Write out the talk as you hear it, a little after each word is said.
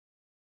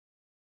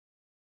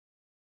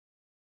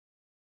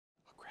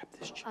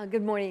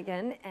Good morning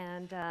again,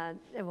 and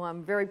well,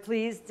 I'm very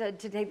pleased to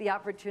take the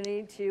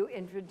opportunity to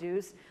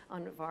introduce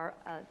one of our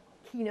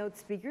keynote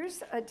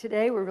speakers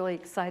today. We're really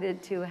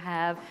excited to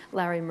have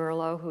Larry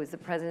Merlo, who is the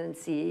president and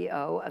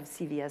CEO of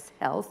CVS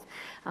Health,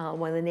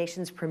 one of the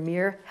nation's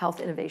premier health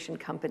innovation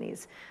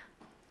companies.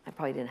 I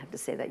probably didn't have to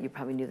say that. You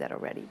probably knew that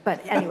already.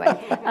 But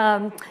anyway,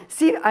 I'm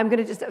going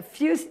to just a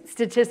few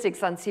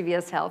statistics on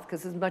CVS Health,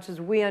 because as much as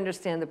we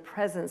understand the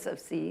presence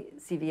of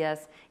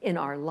CVS in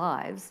our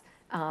lives,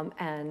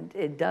 and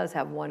it does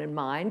have one in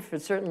mind, for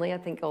certainly I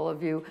think all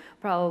of you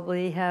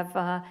probably have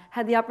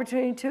had the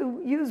opportunity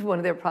to use one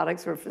of their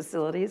products or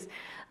facilities.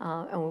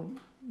 And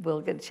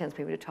we'll get a chance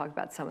maybe to talk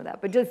about some of that.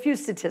 But just a few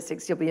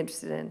statistics you'll be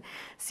interested in.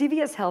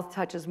 CVS Health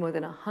touches more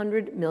than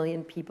 100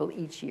 million people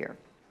each year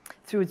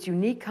through its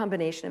unique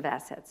combination of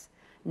assets: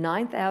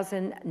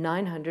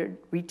 9,900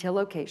 retail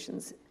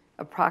locations,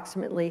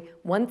 approximately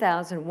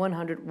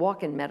 1,100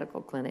 walk-in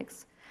medical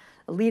clinics,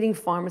 a leading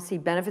pharmacy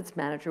benefits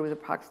manager with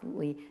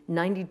approximately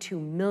 92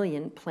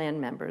 million plan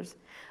members,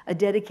 a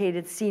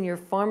dedicated senior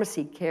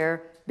pharmacy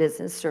care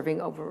business serving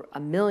over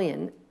 1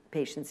 million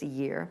patients a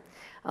year,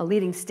 a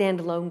leading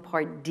standalone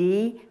Part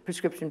D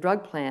prescription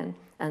drug plan,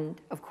 and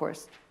of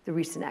course, the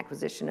recent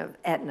acquisition of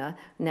Aetna.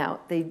 Now,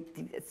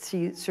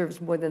 she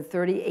serves more than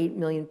 38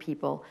 million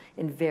people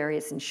in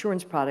various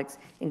insurance products,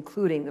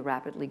 including the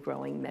rapidly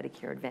growing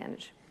Medicare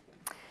Advantage.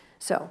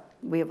 So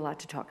we have a lot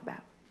to talk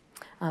about.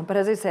 But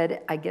as I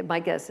said, my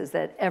guess is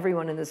that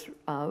everyone in this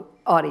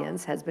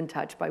audience has been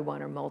touched by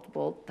one or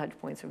multiple touch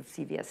points of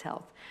CVS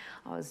Health.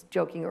 I was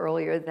joking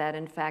earlier that,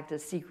 in fact, a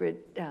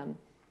secret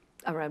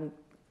around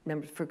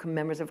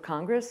members of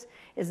Congress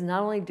is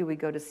not only do we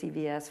go to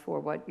CVS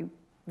for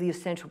the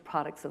essential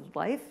products of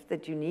life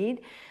that you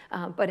need,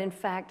 but in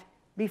fact,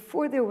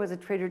 before there was a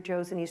Trader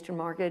Joe's in Eastern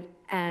Market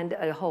and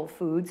a Whole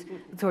Foods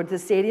towards the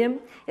stadium,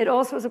 it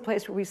also was a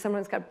place where we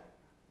sometimes got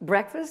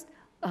breakfast,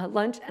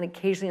 lunch, and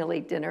occasionally a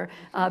late dinner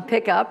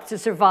pickup to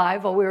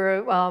survive while we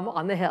were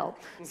on the Hill.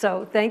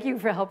 So thank you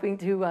for helping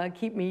to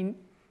keep me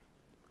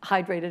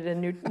hydrated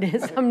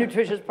and some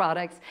nutritious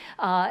products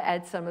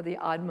at some of the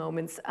odd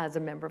moments as a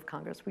member of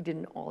Congress. We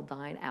didn't all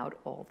dine out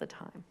all the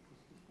time.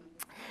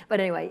 But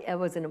anyway, it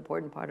was an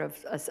important part of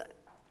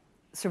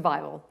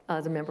survival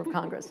as a member of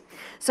Congress.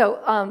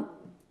 So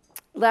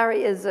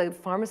Larry is a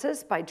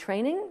pharmacist by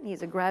training.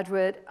 He's a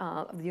graduate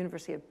of the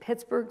University of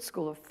Pittsburgh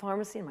School of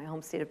Pharmacy in my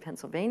home state of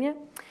Pennsylvania.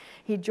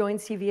 He joined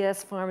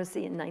CVS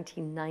Pharmacy in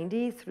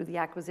 1990 through the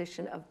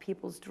acquisition of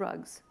People's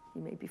Drugs.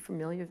 You may be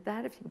familiar with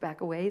that if you go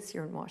back a ways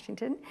here in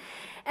Washington.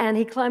 And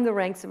he climbed the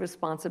ranks of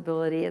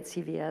responsibility at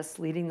CVS,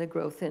 leading the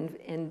growth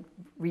in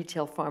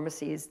retail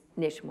pharmacies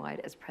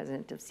nationwide as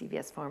president of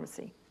CVS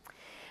Pharmacy.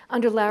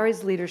 Under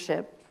Larry's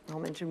leadership, I'll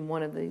mention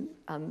one of the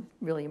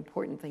really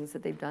important things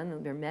that they've done,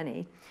 and there are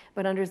many,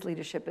 but under his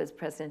leadership as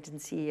president and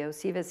CEO,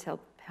 CVS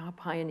Health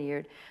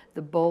pioneered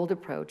the bold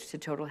approach to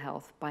total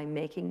health by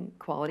making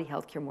quality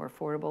healthcare more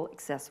affordable,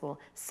 accessible,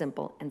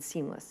 simple, and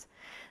seamless.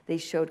 They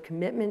showed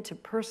commitment to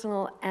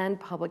personal and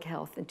public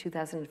health in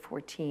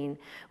 2014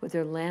 with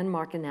their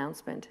landmark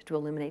announcement to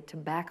eliminate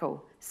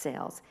tobacco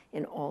sales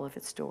in all of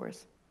its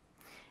stores.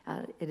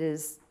 It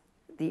was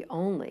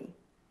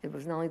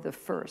not only the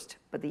first,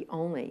 but the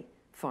only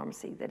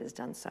pharmacy that has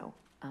done so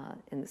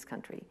in this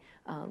country,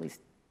 at least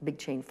big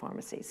chain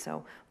pharmacies.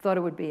 So thought it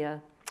would be a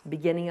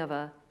beginning of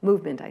a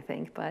movement, I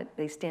think, but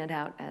they stand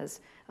out as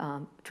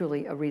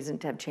truly a reason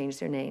to have changed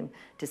their name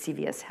to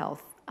CVS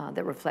Health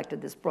that reflected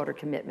this broader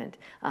commitment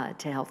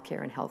to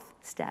healthcare and health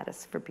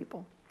status for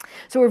people.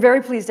 So we're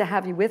very pleased to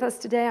have you with us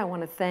today. I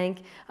want to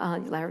thank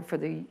Larry for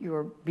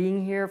your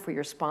being here, for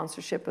your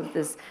sponsorship of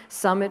this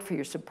summit, for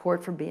your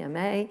support for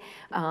BMA,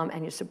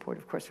 and your support,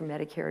 of course, for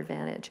Medicare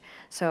Advantage.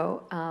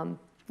 So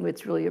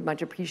it's really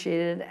much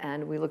appreciated,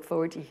 and we look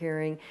forward to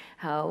hearing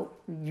how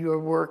your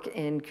work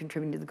in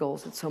contributing to the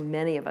goals that so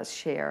many of us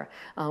share,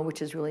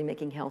 which is really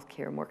making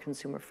healthcare more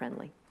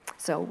consumer-friendly.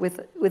 So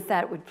with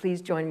that, would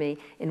please join me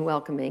in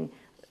welcoming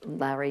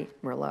Larry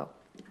Merlo.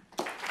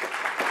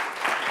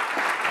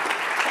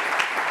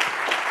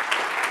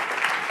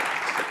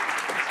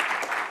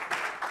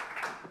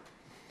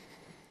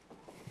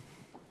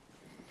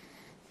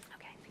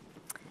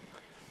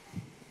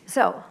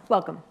 So,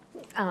 welcome.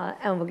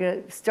 And we're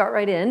going to start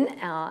right in.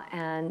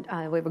 And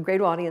we have a great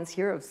audience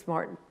here of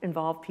smart,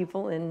 involved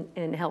people in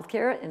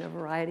healthcare in a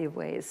variety of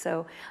ways.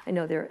 So I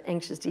know they're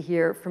anxious to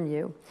hear from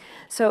you.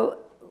 So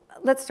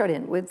let's start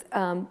in with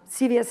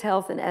CVS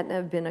Health and Aetna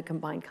have been a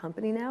combined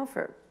company now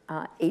for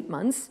 8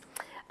 months.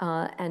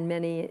 And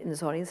many in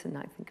this audience, and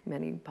I think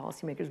many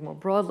policymakers more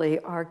broadly,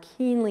 are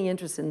keenly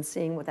interested in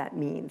seeing what that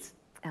means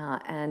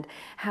and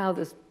how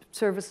the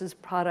services,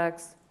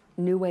 products,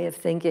 new way of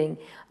thinking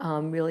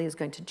really is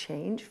going to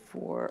change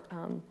for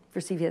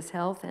CVS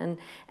Health and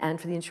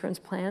for the insurance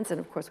plans, and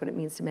of course what it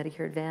means to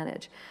Medicare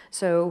Advantage.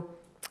 So,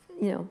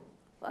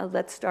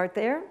 let's start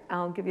there.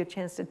 I'll give you a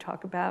chance to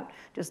talk about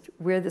just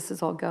where this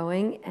is all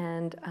going,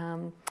 and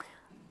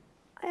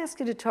I ask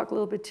you to talk a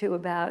little bit too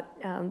about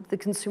the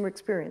consumer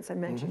experience. I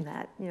mentioned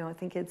that. I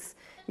think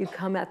you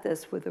come at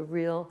this with a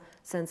real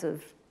sense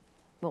of,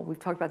 well, we've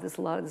talked about this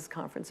a lot at this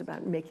conference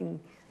about making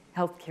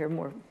healthcare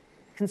more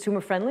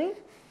consumer friendly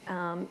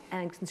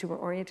and consumer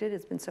oriented.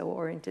 It's been so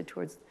oriented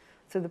towards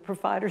the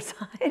provider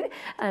side.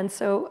 And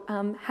so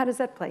how does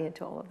that play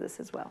into all of this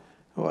as well?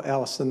 Well,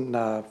 Allison,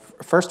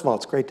 first of all,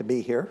 it's great to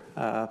be here.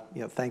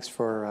 Thanks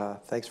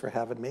for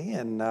having me,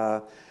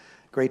 and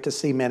great to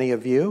see many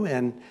of you.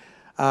 And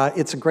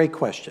it's a great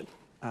question.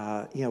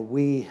 I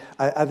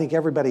think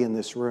everybody in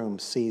this room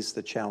sees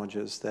the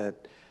challenges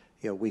that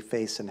we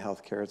face in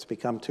healthcare. It's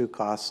become too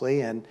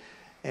costly,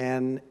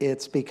 and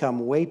it's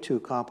become way too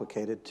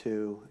complicated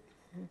to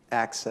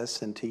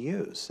access and to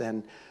use.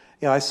 And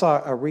I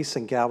saw a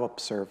recent Gallup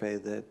survey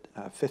that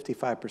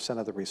 55%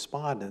 of the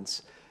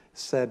respondents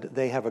said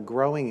they have a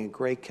growing and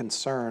great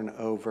concern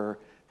over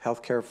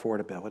healthcare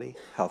affordability,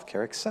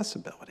 healthcare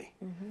accessibility.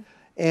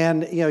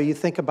 And you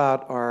think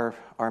about our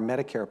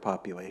Medicare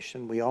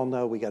population. We all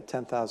know we got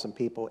 10,000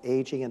 people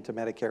aging into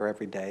Medicare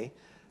every day.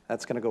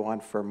 That's going to go on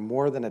for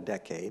more than a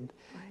decade.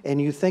 Right. And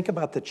you think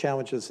about the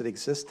challenges that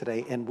exist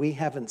today, and we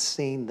haven't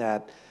seen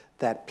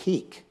that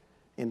peak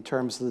in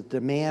terms of the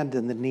demand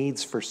and the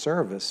needs for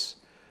service.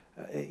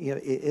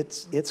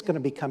 It's going to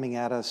be coming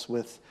at us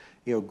with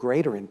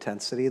greater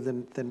intensity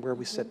than where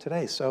we sit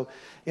today. So,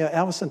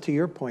 Allison, to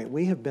your point,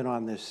 we have been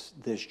on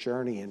this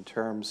journey in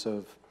terms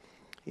of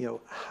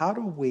how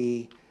do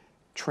we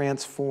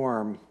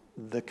transform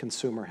the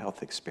consumer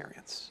health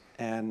experience?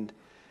 And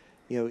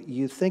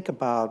you think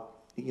about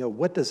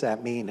what does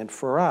that mean? And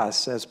for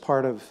us, as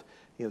part of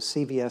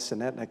CVS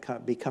and Aetna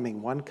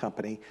becoming one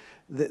company,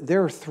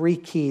 there are three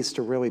keys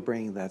to really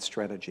bringing that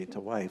strategy to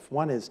life.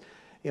 One is,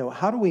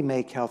 how do we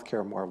make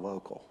healthcare more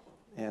local?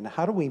 And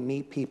how do we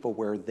meet people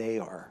where they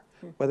are,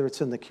 whether it's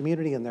in the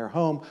community, in their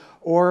home,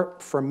 or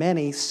for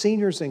many,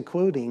 seniors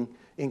included,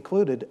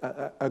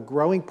 a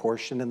growing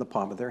portion in the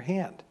palm of their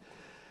hand.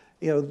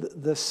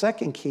 The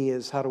second key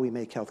is how do we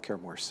make healthcare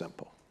more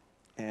simple?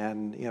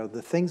 And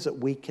the things that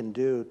we can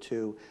do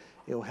to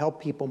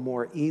help people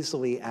more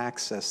easily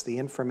access the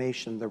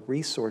information, the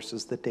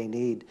resources that they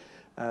need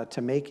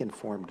to make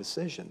informed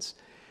decisions.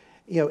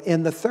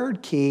 And the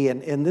third key,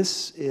 and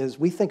this is,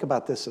 we think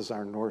about this as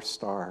our North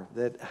Star,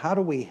 that how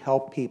do we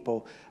help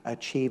people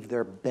achieve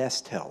their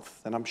best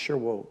health? And I'm sure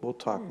we'll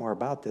talk more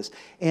about this.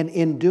 And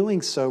in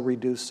doing so,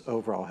 reduce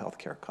overall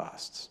healthcare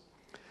costs.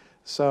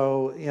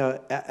 So,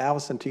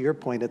 Allison, to your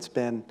point, it's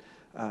been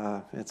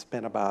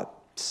about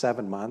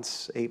 7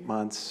 months, 8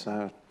 months.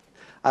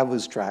 I've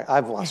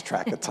lost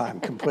track of time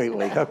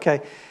completely,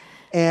 okay?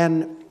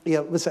 And,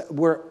 listen,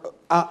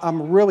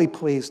 I'm really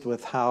pleased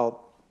with how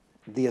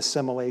the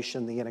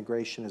assimilation, the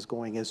integration is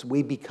going as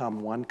we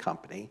become one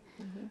company.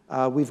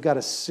 We've got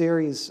a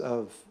series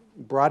of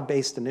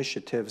broad-based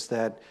initiatives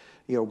that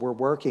we're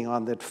working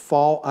on that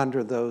fall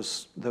under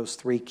those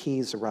three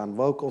keys around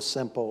local,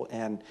 simple,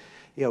 and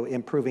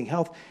improving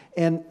health.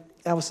 And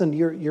Allison,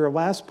 your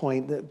last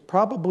point,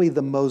 probably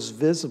the most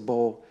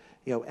visible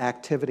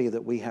activity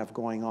that we have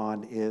going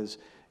on is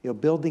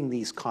building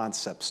these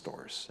concept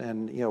stores,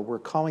 and we're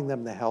calling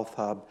them the Health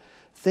Hub.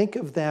 Think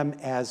of them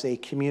as a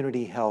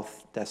community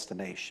health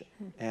destination.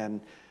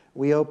 And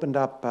we opened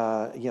up,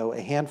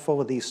 a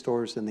handful of these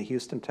stores in the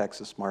Houston,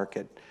 Texas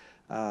market,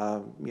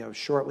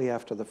 shortly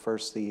after the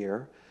first of the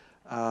year.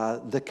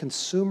 The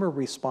consumer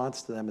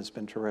response to them has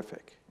been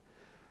terrific.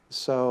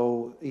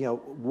 So,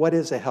 what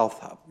is a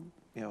health hub?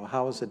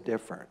 How is it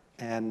different?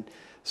 And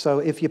so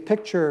if you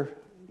picture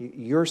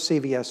your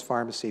CVS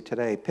pharmacy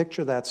today,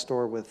 picture that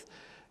store with,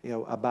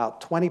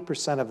 about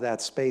 20% of that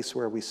space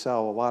where we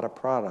sell a lot of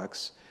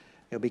products,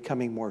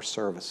 becoming more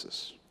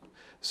services.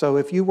 So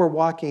if you were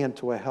walking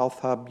into a health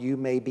hub, you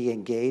may be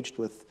engaged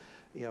with,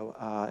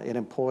 an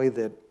employee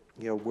that,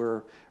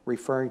 we're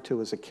referring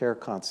to as a care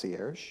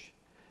concierge.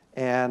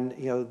 And,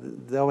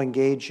 they'll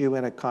engage you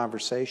in a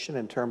conversation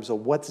in terms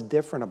of what's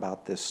different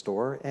about this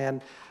store,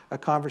 and a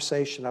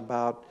conversation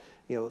about,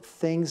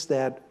 things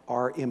that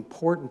are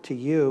important to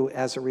you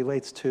as it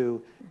relates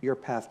to your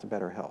path to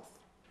better health.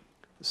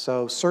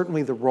 So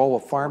certainly the role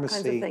of pharmacy.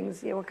 What kinds of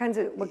things? Yeah,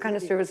 what kind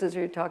of services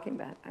are you talking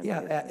about?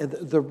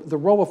 The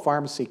role of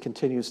pharmacy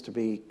continues to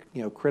be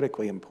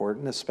critically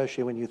important,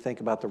 especially when you think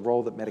about the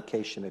role that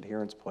medication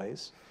adherence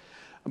plays.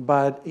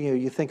 But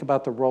you think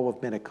about the role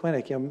of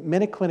MinuteClinic.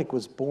 MinuteClinic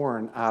was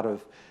born out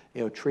of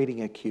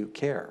treating acute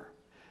care,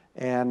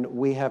 and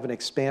we have an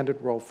expanded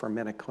role for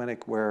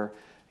MinuteClinic where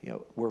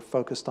we're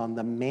focused on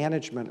the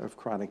management of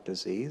chronic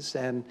disease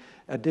and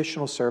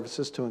additional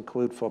services to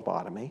include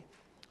phlebotomy.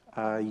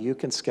 You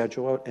can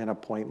schedule an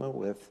appointment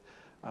with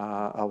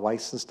a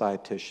licensed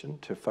dietitian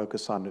to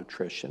focus on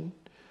nutrition.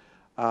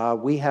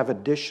 We have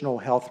additional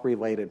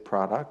health-related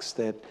products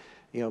that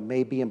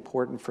may be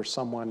important for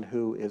someone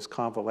who is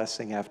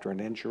convalescing after an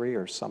injury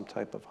or some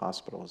type of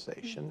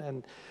hospitalization.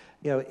 And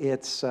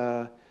it's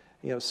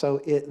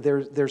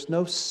there's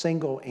no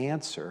single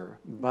answer,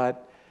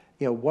 but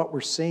what we're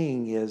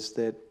seeing is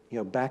that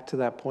back to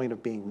that point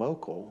of being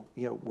local,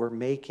 we're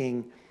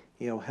making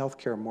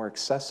healthcare more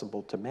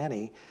accessible to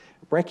many,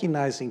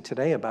 recognizing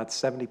today about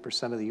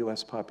 70% of the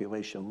U.S.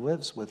 population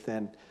lives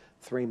within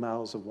 3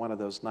 miles of one of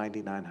those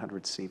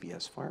 9,900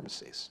 CVS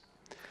pharmacies.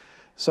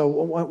 So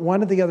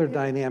one of the other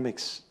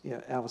dynamics,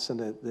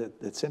 Allison,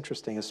 that's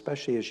interesting,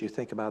 especially as you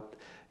think about,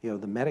 the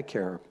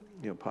Medicare,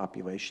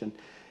 population,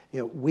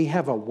 we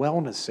have a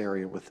wellness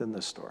area within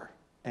the store.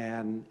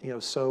 And,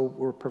 so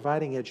we're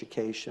providing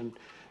education,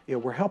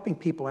 we're helping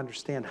people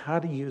understand how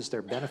to use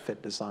their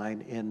benefit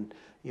design in,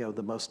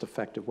 the most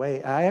effective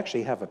way. I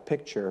actually have a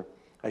picture,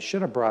 I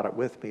should have brought it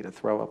with me to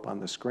throw up on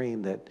the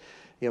screen, that,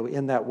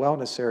 in that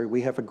wellness area,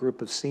 we have a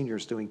group of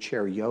seniors doing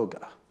chair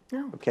yoga.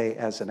 Oh. Okay,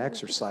 as an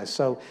exercise.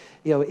 So,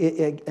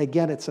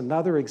 again, it's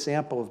another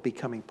example of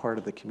becoming part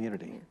of the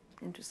community.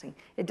 Yeah, interesting.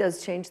 It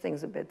does change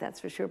things a bit, that's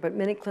for sure, but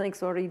many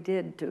clinics already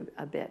did do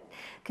a bit.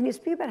 Can you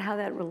speak about how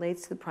that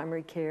relates to the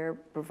primary care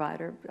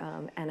provider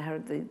and how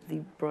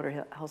the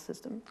broader health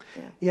system?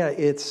 Yeah,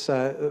 it's,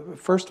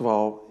 first of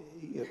all,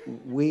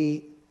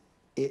 we,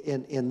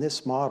 in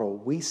this model,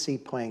 we see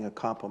playing a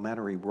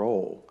complementary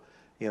role,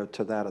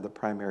 to that of the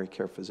primary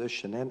care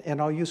physician.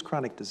 And I'll use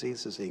chronic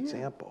disease as the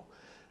example.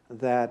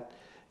 That,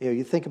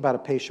 you think about a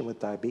patient with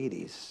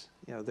diabetes,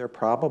 they're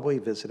probably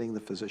visiting the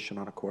physician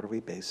on a quarterly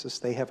basis.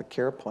 They have a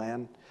care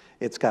plan.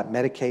 It's got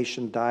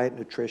medication, diet,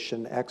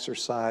 nutrition,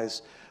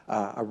 exercise,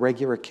 a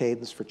regular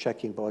cadence for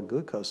checking blood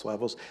glucose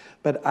levels.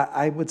 But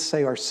I would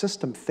say our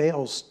system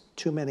fails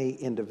too many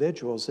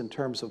individuals in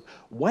terms of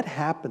what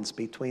happens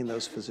between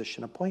those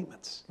physician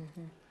appointments.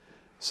 Mm-hmm.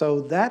 So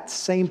that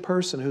same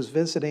person who's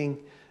visiting,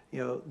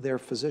 their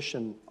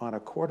physician on a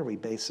quarterly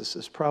basis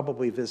is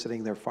probably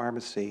visiting their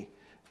pharmacy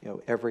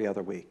every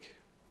other week,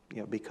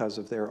 because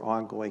of their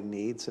ongoing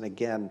needs. And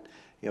again,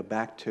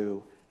 back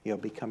to,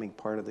 becoming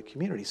part of the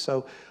community.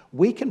 So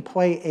we can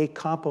play a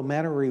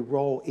complementary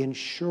role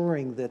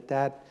ensuring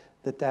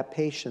that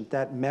patient,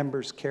 that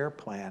member's care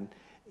plan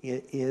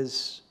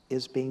is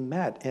being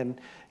met.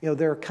 And,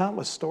 there are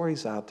countless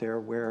stories out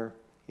there where,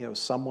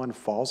 someone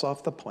falls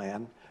off the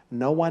plan.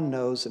 No one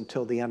knows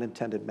until the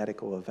unintended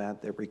medical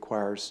event that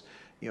requires,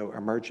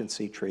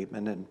 emergency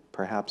treatment and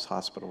perhaps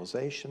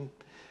hospitalization.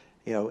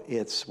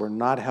 We're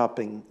not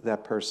helping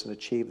that person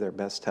achieve their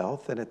best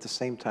health, and at the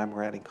same time,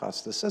 we're adding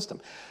cost to the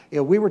system.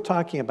 We were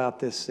talking about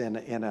this in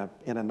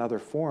another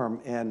forum,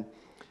 and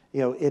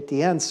at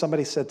the end,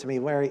 somebody said to me,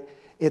 Larry,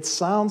 it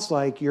sounds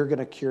like you're going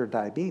to cure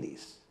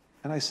diabetes.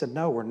 And I said,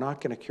 no, we're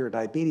not going to cure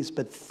diabetes,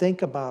 but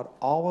think about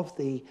all of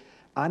the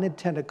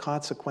unintended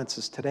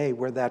consequences today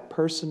where that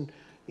person,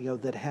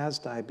 that has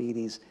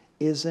diabetes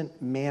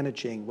isn't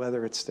managing,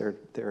 whether it's their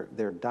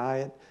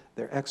diet,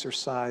 their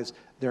exercise,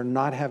 they're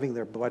not having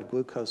their blood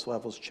glucose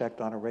levels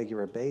checked on a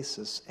regular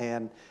basis,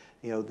 and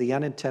the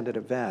unintended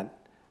event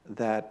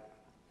that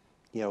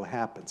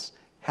it's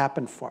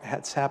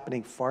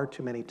happening far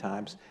too many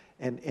times,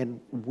 and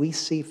we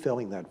see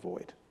filling that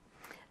void.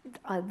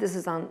 This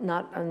is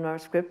not on our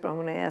script, but I'm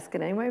going to ask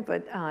it anyway,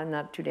 but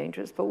not too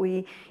dangerous. But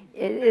it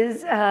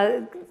is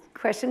a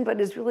question, but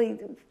it's really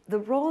the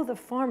role of the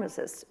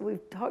pharmacist. We've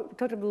talked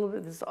a little bit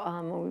of this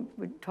when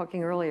we were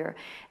talking earlier.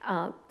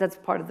 That's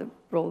part of the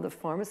role of the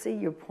pharmacy.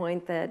 Your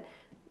point that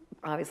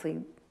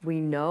obviously we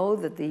know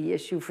that the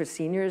issue for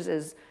seniors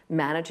is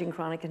managing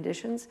chronic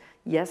conditions.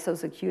 Yes,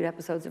 those acute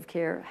episodes of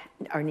care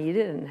are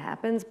needed and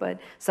happens, but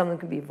some of them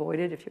can be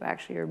avoided if you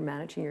actually are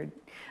managing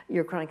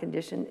your chronic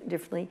condition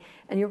differently.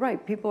 And you're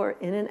right, people are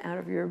in and out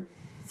of your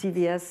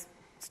CVS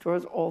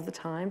stores all the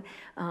time.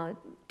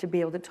 To be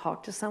able to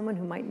talk to someone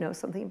who might know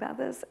something about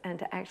this and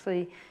to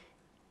actually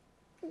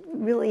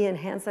really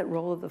enhance that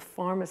role of the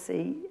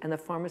pharmacy and the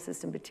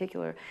pharmacist in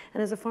particular.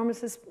 And as a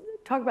pharmacist,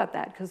 talk about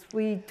that, because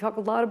we talk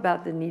a lot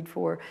about the need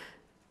for,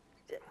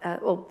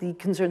 the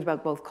concerns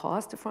about both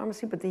cost of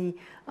pharmacy, but the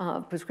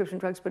prescription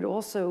drugs, but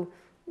also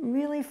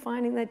really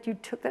finding that you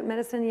took that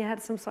medicine, you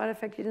had some side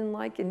effect you didn't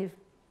like, and you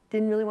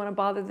didn't really want to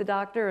bother the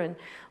doctor, and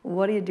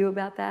what do you do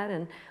about that?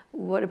 And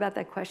what about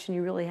that question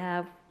you really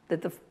have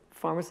that the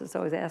pharmacist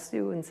always asks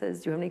you and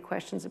says, do you have any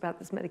questions about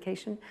this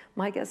medication?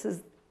 My guess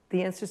is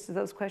the answers to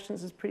those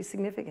questions is pretty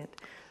significant.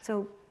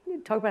 So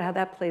talk about how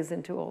that plays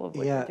into all of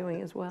what you're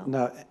doing as well.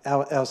 No,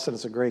 Allison,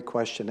 it's a great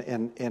question,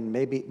 and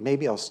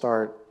maybe I'll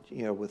start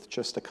with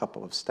just a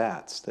couple of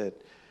stats that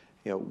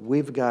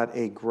we've got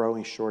a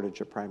growing shortage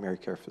of primary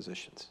care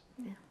physicians.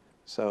 Yeah.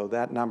 So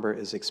that number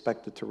is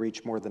expected to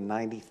reach more than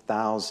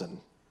 90,000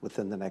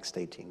 within the next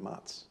 18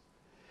 months.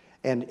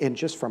 And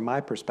just from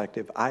my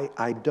perspective,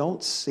 I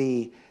don't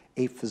see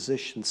a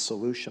physician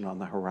solution on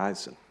the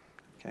horizon.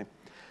 Okay,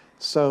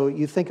 so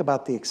you think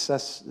about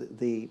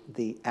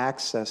the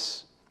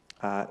access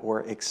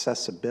or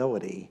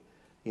accessibility,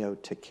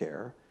 to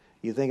care.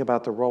 You think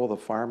about the role of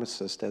the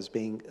pharmacist as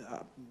being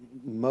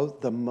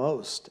the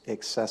most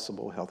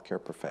accessible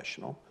healthcare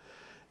professional.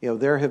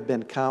 There have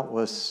been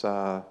countless.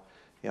 I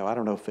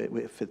don't know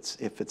if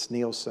it's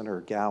Nielsen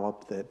or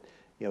Gallup that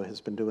has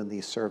been doing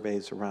these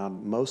surveys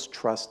around most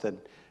trusted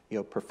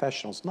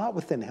professionals, not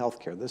within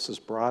healthcare. This is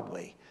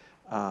broadly,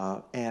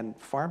 and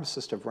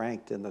pharmacists have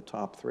ranked in the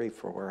top 3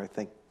 for I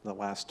think the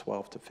last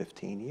 12 to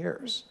 15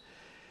 years.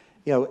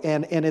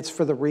 And it's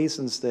for the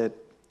reasons that,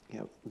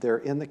 they're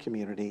in the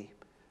community,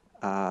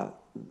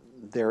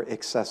 they're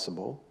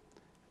accessible,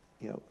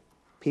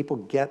 people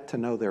get to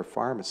know their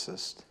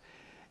pharmacist.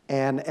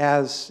 And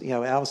as,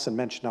 Allison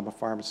mentioned, I'm a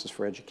pharmacist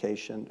for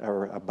education,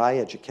 or by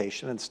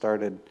education, and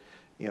started,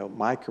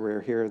 my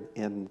career here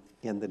in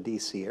the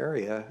DC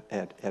area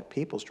at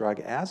People's Drug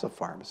as a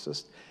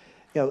pharmacist.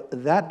 And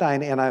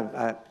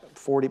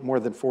more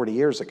than 40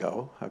 years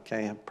ago,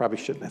 okay, I probably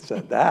shouldn't have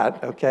said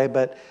that, okay,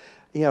 but,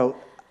 the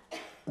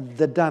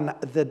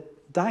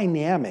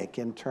dynamic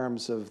in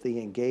terms of the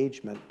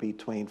engagement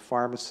between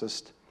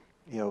pharmacist,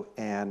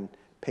 and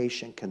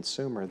patient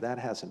consumer, that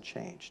hasn't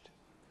changed.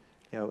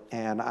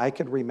 And I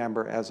could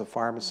remember as a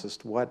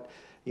pharmacist what,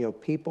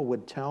 people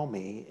would tell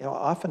me.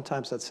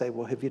 Oftentimes I'd say,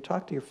 well, have you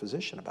talked to your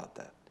physician about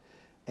that?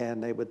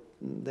 And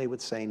they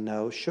would say,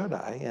 no, should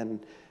I? And,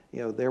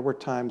 there were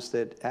times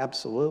that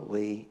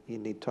absolutely you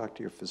need to talk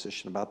to your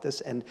physician about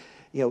this. And,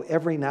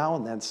 every now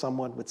and then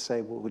someone would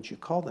say, well, would you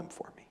call them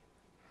for me?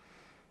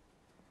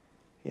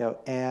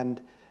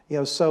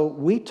 So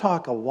we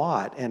talk a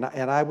lot, and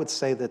I would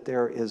say that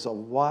there is a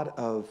lot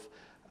of,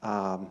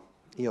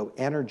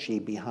 energy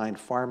behind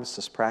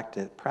pharmacists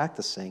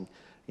practicing,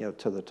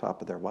 to the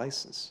top of their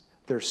license.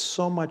 There's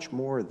so much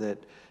more that,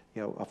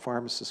 a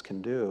pharmacist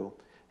can do,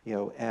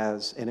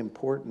 as an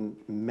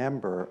important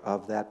member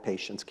of that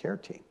patient's care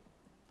team.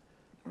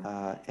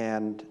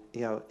 And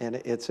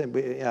it's,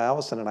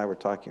 Allison and I were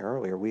talking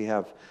earlier, we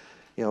have,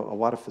 a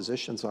lot of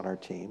physicians on our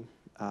team,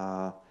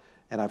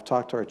 and I've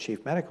talked to our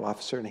chief medical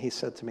officer, and he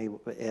said to me,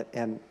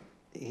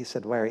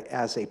 Larry,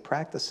 as a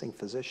practicing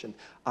physician,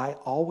 I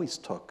always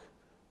took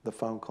the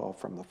phone call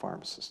from the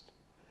pharmacist,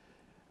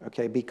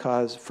 okay,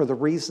 because for the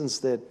reasons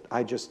that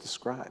I just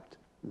described,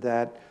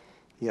 that,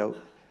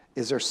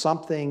 is there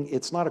something,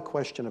 it's not a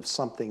question of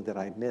something that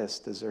I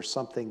missed, is there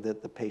something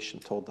that the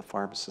patient told the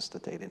pharmacist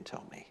that they didn't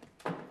tell me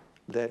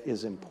that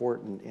is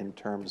important in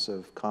terms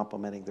of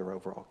complementing their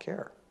overall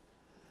care?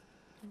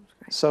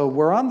 So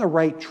we're on the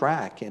right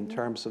track in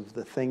terms of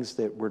the things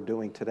that we're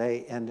doing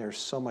today, and there's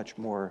so much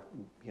more,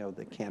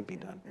 that can be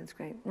done. That's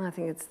great. Well, I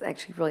think it's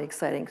actually really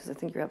exciting because I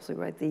think you're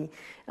absolutely right. The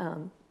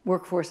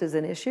workforce is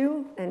an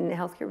issue in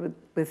healthcare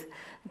with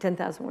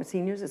 10,000 more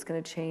seniors. It's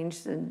going to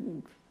change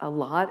a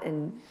lot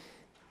in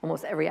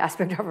almost every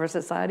aspect of our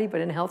society, but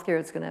in healthcare,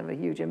 it's going to have a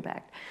huge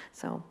impact.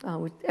 So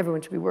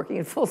everyone should be working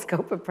in full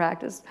scope of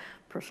practice,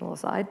 personal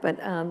aside, but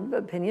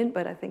opinion,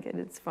 but I think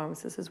it's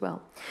pharmacists as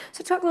well.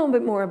 So talk a little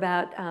bit more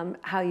about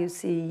how you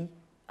see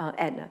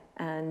Aetna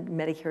and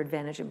Medicare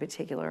Advantage in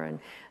particular, and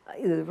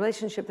either the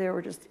relationship there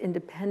or just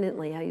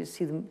independently, how you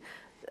see them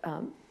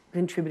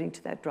contributing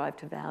to that drive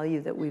to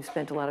value that we've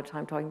spent a lot of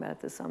time talking about at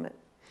this summit.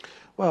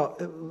 Well,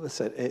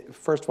 listen,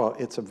 first of all,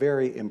 it's a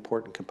very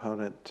important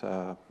component,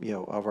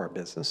 of our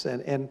business.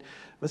 And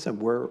listen,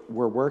 we're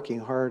working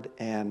hard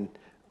and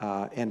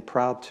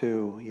proud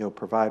to,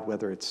 provide,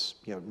 whether it's,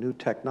 new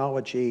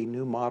technology,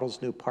 new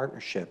models, new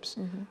partnerships,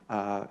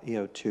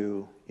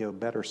 to,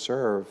 better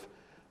serve,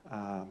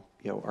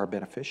 our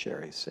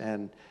beneficiaries.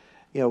 And,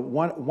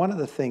 one of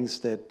the things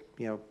that,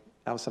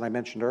 Allison, I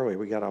mentioned earlier,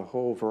 we got a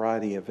whole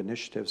variety of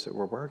initiatives that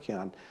we're working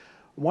on.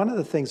 One of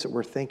the things that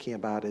we're thinking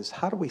about is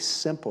how do we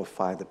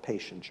simplify the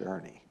patient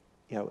journey,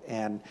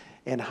 and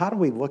how do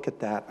we look at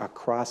that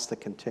across the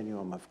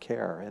continuum of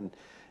care? And,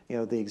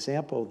 the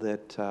example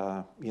that,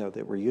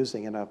 that we're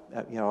using, and,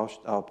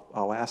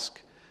 I'll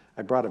ask,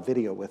 I brought a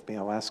video with me,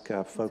 I'll ask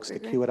folks to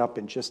cue it up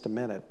in just a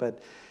minute,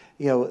 but,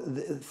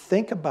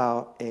 think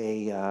about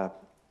a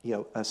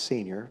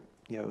senior,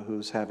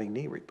 who's having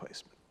knee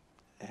replacement.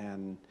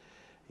 And,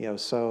 and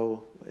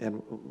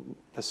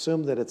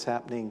assume that it's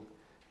happening,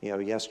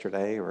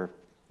 yesterday or,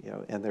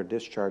 and they're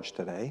discharged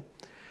today.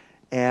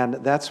 And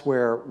that's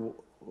where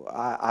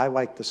I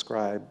like to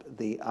describe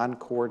the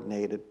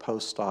uncoordinated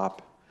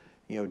post-op,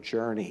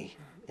 journey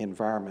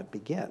environment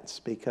begins,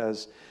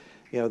 because,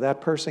 that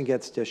person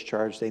gets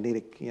discharged, they need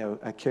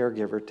a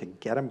caregiver to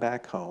get them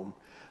back home,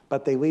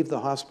 but they leave the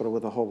hospital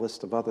with a whole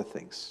list of other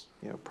things,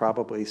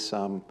 probably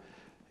some,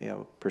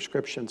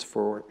 prescriptions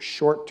for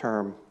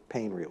short-term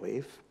pain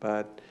relief,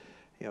 but,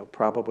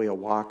 probably a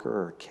walker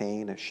or a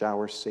cane, a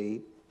shower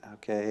seat,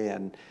 okay?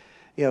 And,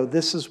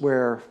 this is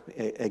where,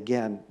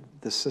 again,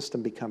 the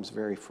system becomes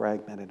very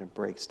fragmented and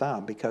breaks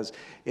down, because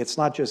it's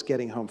not just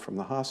getting home from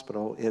the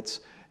hospital,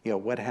 it's,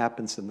 what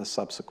happens in the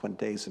subsequent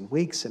days and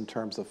weeks in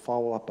terms of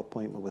follow-up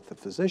appointment with the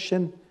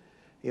physician,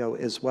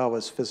 as well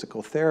as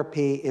physical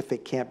therapy if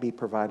it can't be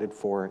provided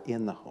for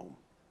in the home.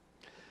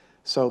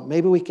 So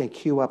maybe we can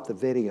cue up the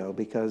video,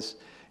 because,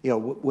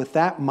 with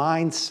that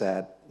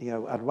mindset,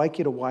 I'd like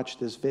you to watch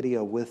this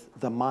video with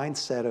the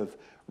mindset of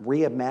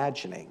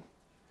reimagining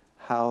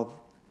how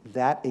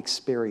that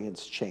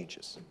experience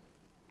changes.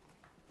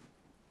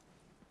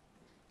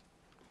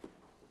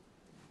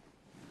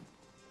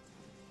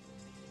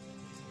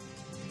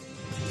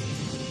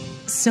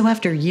 So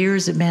after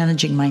years of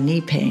managing my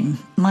knee pain,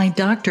 my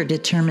doctor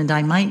determined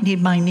I might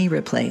need my knee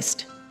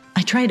replaced.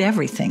 I tried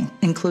everything,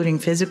 including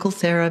physical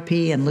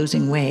therapy and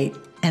losing weight,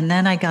 and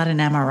then I got an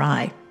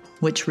MRI.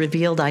 which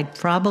revealed I'd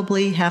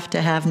probably have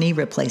to have knee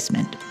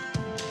replacement.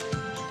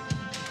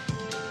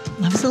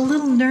 I was a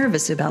little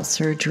nervous about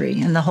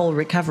surgery and the whole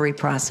recovery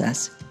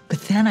process,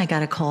 but then I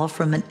got a call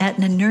from an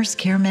Aetna nurse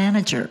care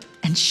manager,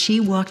 and she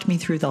walked me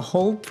through the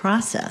whole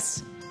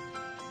process.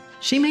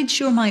 She made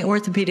sure my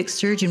orthopedic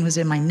surgeon was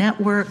in my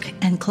network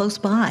and close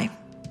by.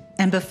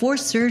 And before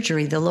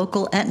surgery, the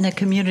local Aetna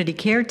community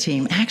care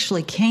team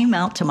actually came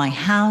out to my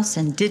house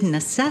and did an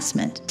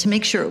assessment to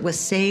make sure it was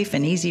safe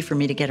and easy for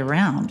me to get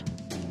around.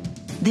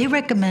 They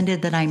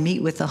recommended that I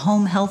meet with a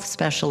home health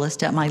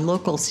specialist at my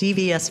local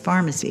CVS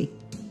pharmacy.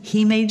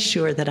 He made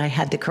sure that I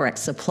had the correct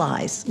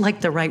supplies,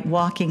 like the right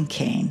walking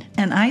cane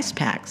and ice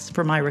packs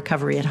for my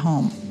recovery at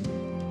home.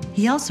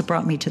 He also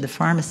brought me to the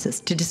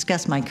pharmacist to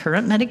discuss my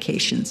current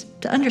medications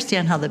to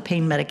understand how the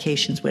pain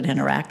medications would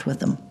interact with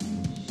them.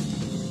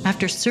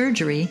 After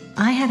surgery,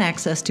 I had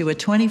access to a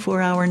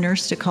 24-hour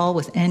nurse to call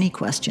with any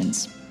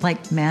questions,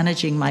 like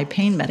managing my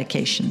pain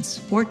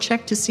medications or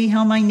check to see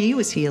how my knee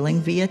was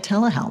healing via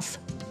telehealth.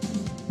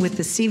 With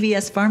the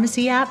CVS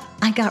Pharmacy app,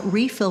 I got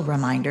refill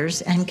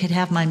reminders and could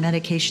have my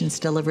medications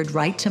delivered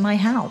right to my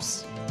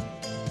house.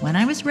 When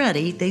I was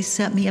ready, they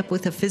set me up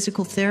with a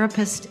physical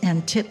therapist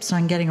and tips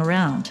on getting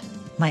around.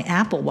 My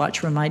Apple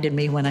Watch reminded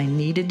me when I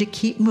needed to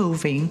keep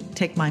moving,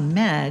 take my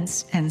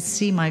meds, and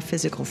see my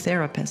physical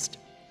therapist.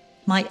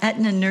 My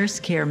Aetna nurse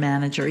care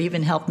manager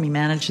even helped me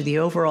manage the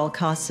overall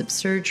costs of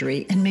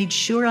surgery and made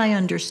sure I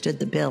understood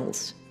the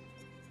bills.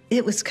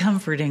 It was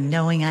comforting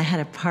knowing I had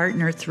a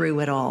partner through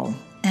it all,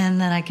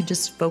 and that I could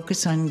just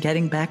focus on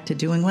getting back to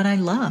doing what I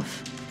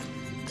love.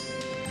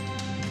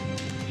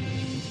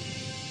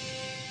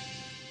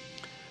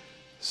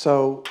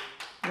 So,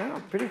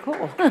 Wow, pretty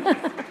cool.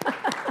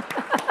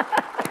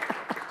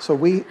 so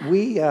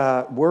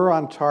we're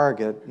on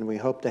target, and we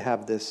hope to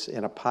have this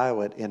in a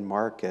pilot in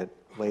market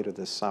later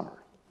this summer.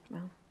 Wow.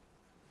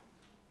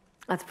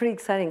 That's pretty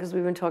exciting because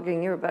we've been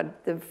talking here about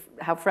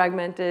how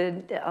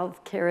fragmented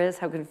healthcare is,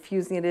 how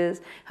confusing it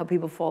is, how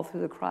people fall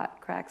through the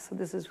cracks. So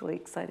this is really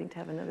exciting to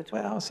have another tool.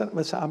 Well,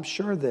 I'm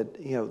sure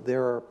that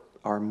there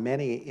are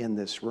many in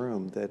this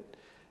room that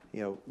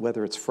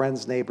whether it's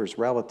friends, neighbors,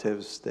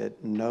 relatives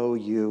that know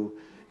you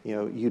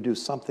do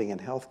something in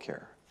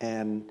healthcare,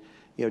 and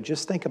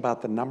just think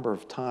about the number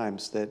of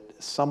times that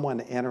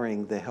someone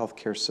entering the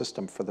healthcare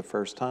system for the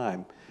first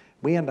time,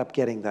 we end up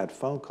getting that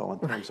phone call in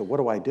terms of what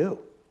do I do?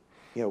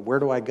 Where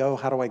do I go?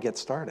 How do I get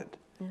started?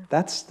 Yeah.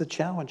 That's the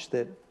challenge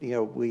that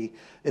we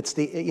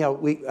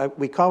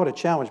call it a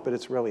challenge, but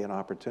it's really an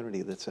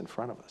opportunity that's in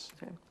front of us.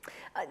 Okay.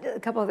 A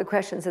couple other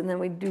questions, and then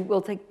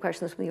we'll take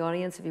questions from the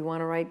audience. If you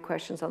want to write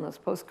questions on those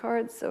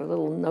postcards or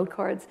little note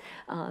cards,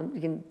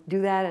 you can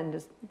do that, and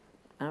just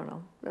I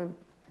don't know,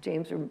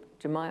 James or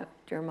Jeremiah,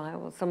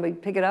 will somebody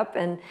pick it up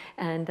and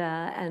hand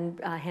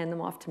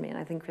them off to me. And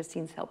I think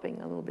Christine's helping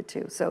a little bit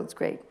too, so it's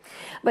great.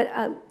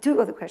 But two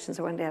other questions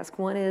I wanted to ask.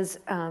 One is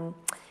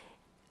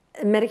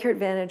Medicare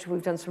Advantage.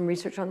 We've done some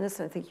research on this,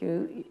 and I think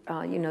you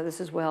know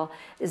this as well.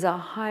 Is a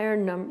higher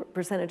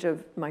percentage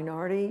of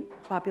minority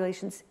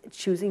populations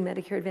choosing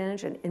Medicare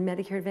Advantage, and in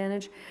Medicare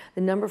Advantage,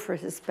 the number for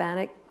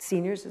Hispanic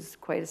seniors is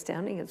quite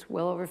astounding. It's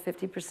well over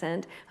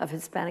 50% of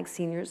Hispanic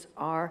seniors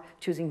are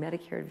choosing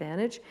Medicare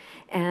Advantage,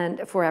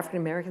 and for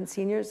African American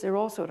seniors, they're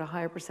also at a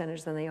higher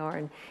percentage than they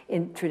are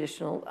in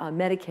traditional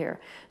Medicare.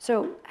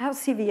 So, how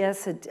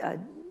CVS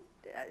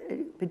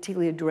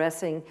particularly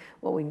addressing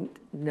what we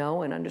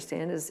know and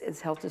understand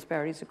is health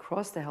disparities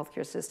across the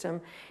healthcare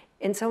system.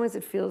 In some ways,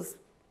 it feels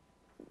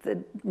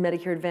that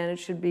Medicare Advantage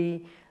should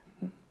be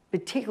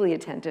particularly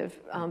attentive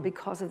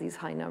because of these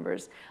high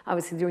numbers.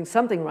 Obviously, doing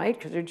something right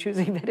because they're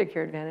choosing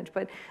Medicare Advantage.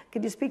 But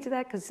could you speak to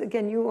that? Because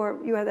again,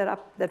 you have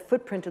that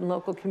footprint in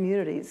local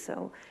communities.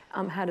 So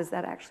how does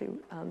that actually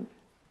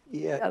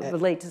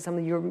relate to some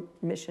of your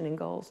mission and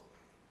goals?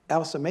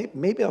 Allison,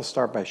 maybe I'll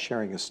start by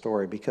sharing a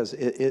story because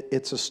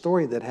it's a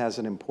story that has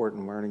an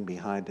important learning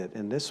behind it.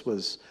 And this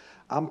was,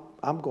 I'm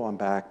going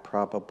back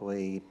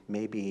probably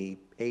maybe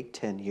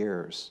 8-10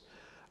 years.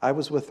 I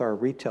was with our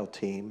retail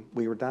team.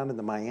 We were down in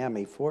the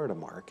Miami, Florida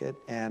market,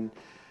 and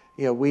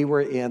we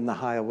were in the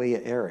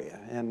Hialeah area.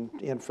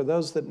 And for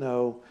those that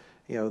know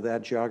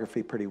that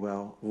geography pretty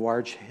well,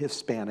 large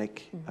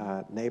Hispanic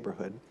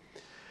neighborhood,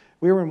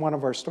 we were in one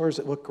of our stores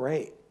that looked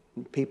great.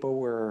 People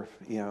were,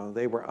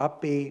 they were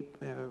upbeat,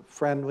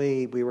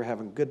 friendly. We were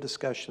having good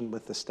discussion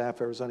with the staff.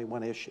 There was only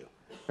one issue.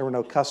 There were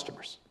no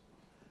customers.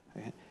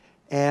 Okay?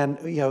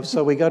 And,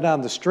 so we go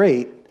down the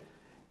street,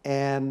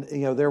 and,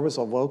 there was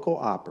a local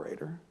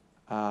operator,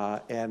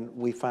 and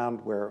we found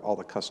where all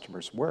the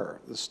customers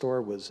were. The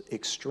store was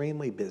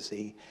extremely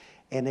busy,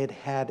 and it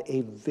had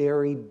a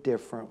very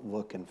different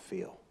look and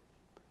feel.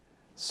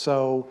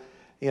 So,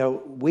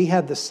 we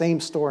had the same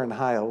store in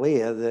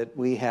Hialeah that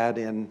we had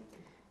in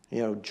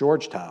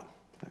Georgetown,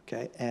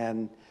 okay,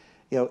 and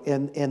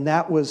and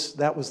that was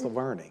the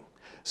learning.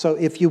 So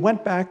if you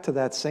went back to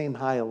that same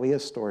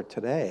Hialeah store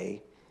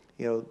today,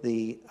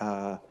 the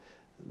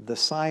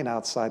sign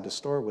outside the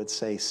store would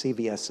say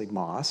CVS y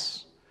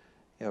Más,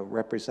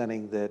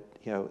 representing that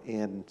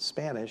in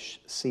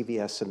Spanish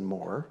CVS and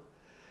more,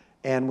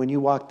 And when you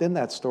walked in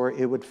that store,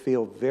 it would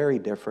feel very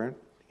different,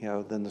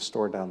 than the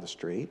store down the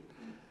street.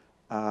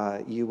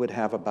 You would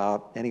have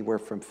about anywhere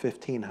from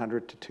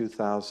 1,500 to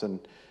 2,000,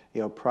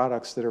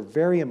 products that are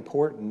very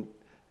important,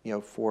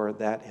 for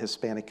that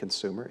Hispanic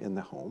consumer in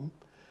the home.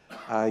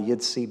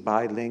 You'd see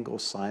bilingual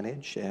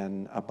signage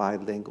and a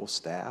bilingual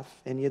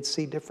staff, and you'd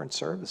see different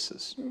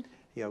services,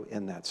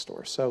 in that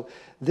store. So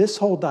this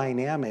whole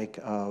dynamic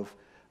of,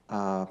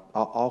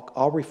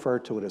 I'll refer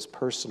to it as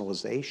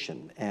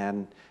personalization,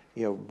 and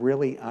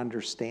really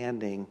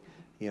understanding,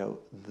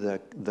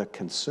 the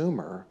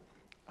consumer.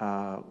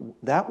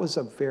 That was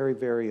a very,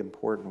 very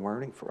important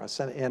learning for us,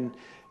 and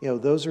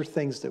those are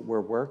things that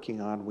we're working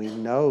on. We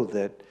know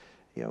that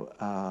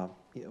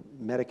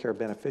Medicare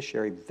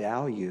beneficiary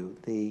value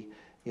the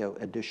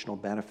additional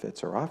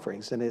benefits or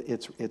offerings, and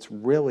it's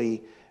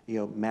really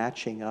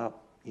matching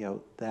up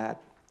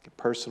that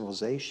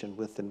personalization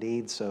with the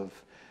needs of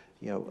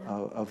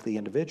the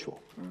individual.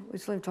 We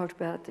certainly talked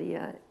about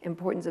the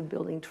importance of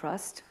building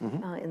trust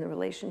in the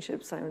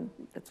relationships.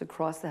 That's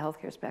across the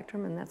healthcare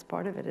spectrum, and that's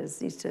part of it.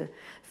 Is needs to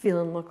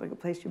feel and look like a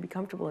place you'd be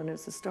comfortable in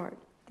as a start.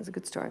 It's a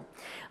good start.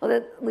 Well,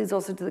 that leads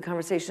also to the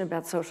conversation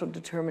about social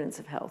determinants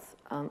of health.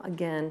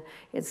 Again,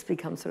 it's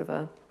become sort of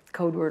a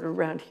code word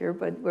around here,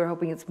 but we're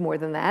hoping it's more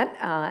than that.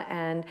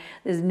 And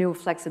there's new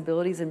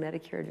flexibilities in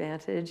Medicare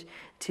Advantage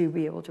to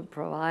be able to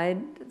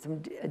provide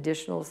some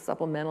additional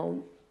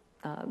supplemental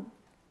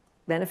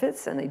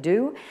benefits, and they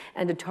do,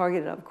 and to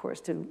target it, of course,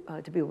 to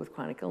people with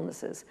chronic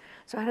illnesses.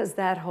 So how does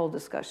that whole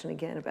discussion,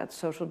 again, about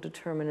social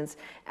determinants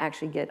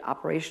actually get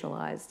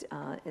operationalized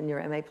in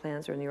your MA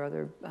plans or in your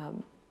other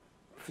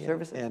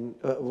services? And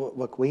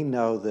look, we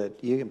know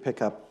that you can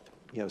pick up,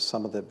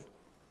 some of the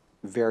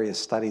various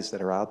studies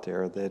that are out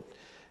there that,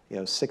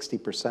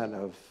 60%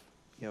 of,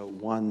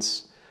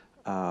 one's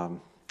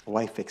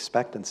life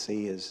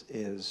expectancy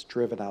is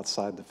driven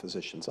outside the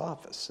physician's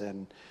office.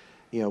 And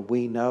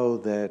we know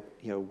that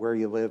where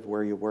you live,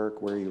 where you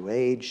work, where you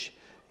age,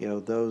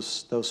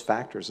 those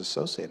factors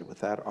associated with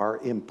that are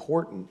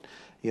important,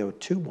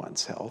 to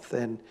one's health,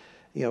 and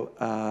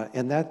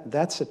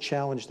that's a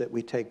challenge that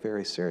we take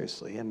very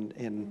seriously.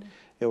 And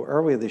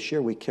earlier this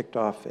year we kicked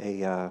off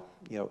a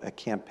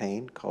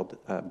campaign called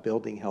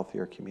Building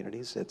Healthier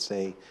Communities. It's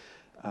a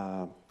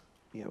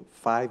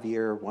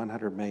 5-year,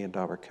 $100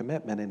 million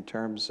commitment in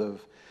terms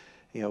of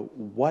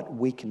what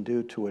we can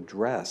do to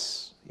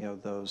address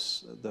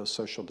those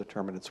social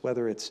determinants,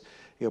 whether it's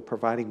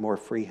providing more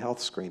free health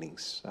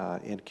screenings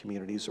in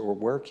communities, or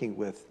working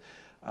with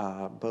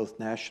both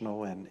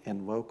national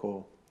and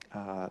local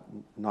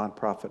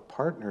nonprofit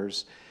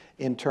partners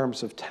in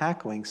terms of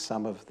tackling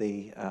some of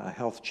the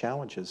health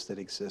challenges that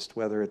exist,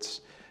 whether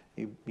it's,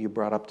 you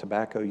brought up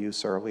tobacco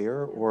use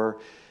earlier, or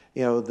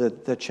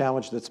the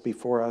challenge that's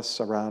before us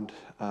around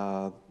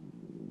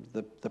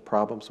the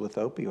problems with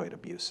opioid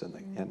abuse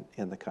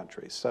in the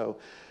country. So,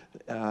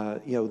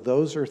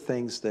 those are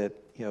things that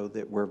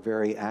that we're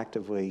very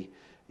actively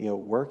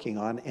working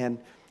on, and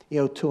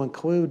to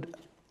include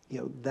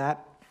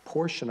that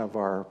portion of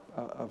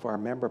our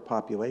member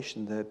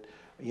population that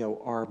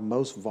are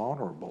most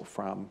vulnerable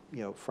from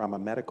from a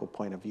medical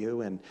point of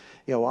view. And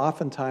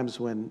oftentimes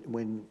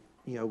when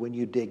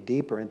you dig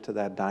deeper into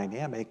that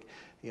dynamic,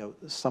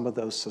 some of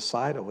those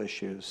societal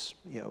issues,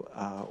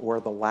 or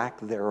the lack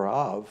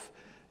thereof,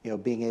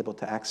 being able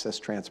to access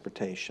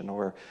transportation,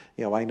 or,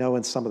 I know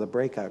in some of the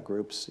breakout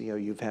groups,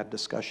 you've had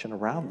discussion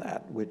around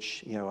that,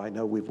 which, I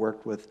know we've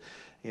worked with,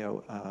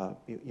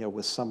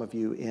 with some of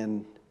you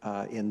in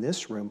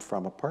this room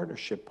from a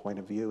partnership point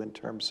of view in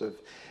terms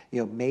of,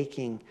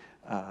 making,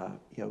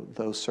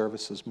 those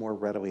services more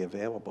readily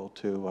available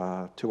to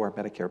our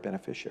Medicare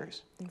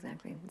beneficiaries.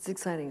 Exactly. It's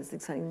exciting. It's an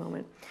exciting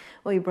moment.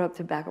 Well, you brought up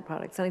tobacco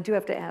products, and I do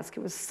have to ask,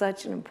 it was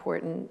such an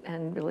important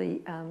and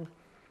really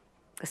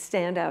a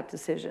standout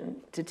decision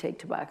to take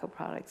tobacco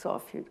products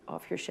off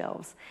your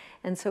shelves.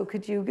 And so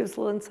could you give us a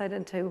little insight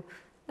into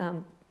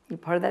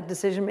part of that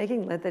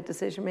decision-making, led that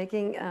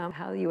decision-making,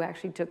 how you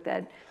actually took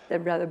that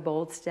rather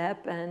bold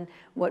step, and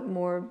what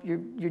more you're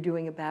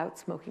doing about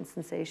smoking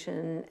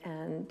cessation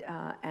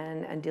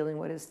and dealing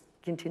with what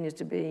continues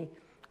to be,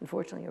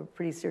 unfortunately, a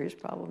pretty serious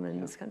problem in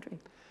this country?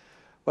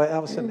 Well,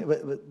 Allison,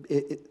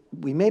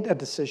 we made that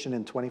decision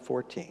in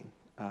 2014,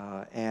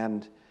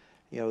 and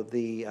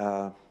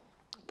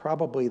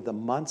probably the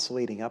months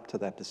leading up to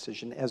that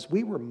decision, as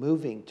we were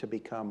moving to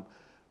become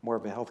more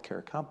of a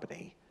healthcare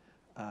company,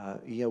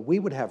 we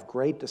would have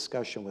great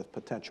discussion with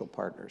potential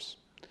partners.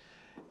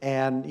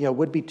 And,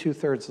 would be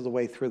 2/3 of the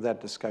way through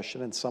that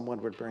discussion, and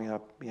someone would bring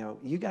up,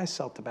 you guys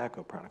sell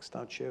tobacco products,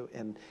 don't you?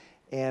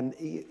 And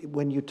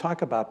when you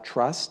talk about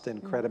trust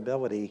and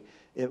credibility,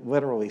 it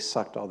literally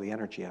sucked all the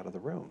energy out of the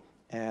room.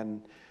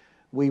 And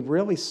we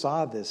really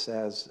saw this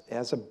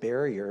as a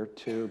barrier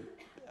to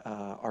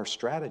our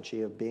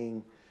strategy of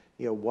being,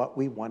 what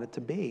we wanted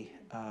to be,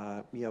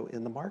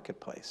 in the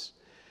marketplace.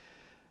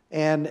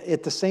 And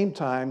at the same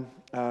time,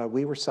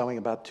 we were selling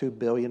about $2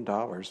 billion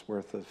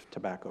worth of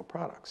tobacco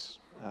products.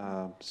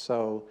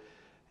 So,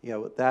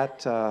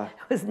 that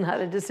It was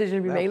not a decision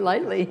to be made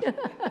lightly.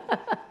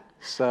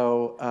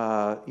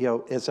 So, you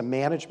know, as a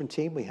management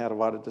team, we had a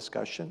lot of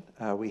discussion.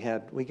 We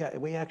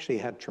actually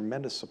had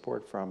tremendous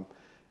support from,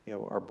 you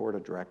know, our board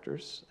of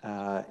directors,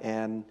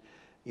 and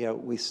you know,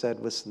 we said,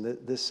 listen,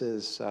 this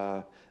is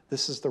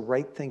the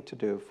right thing to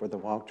do for the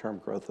long-term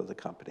growth of the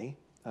company.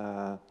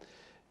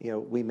 You know,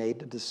 we made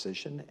the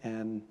decision,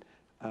 and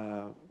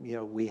you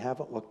know, we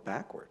haven't looked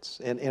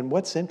backwards. And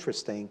what's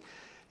interesting,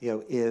 you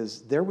know,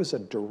 is there was a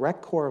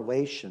direct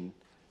correlation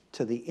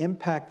to the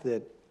impact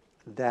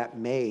that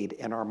made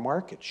in our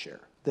market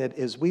share. That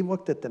as we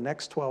looked at the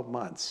next 12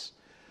 months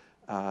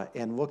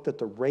and looked at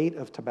the rate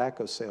of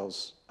tobacco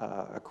sales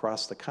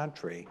across the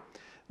country,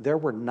 there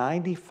were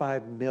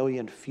 95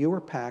 million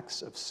fewer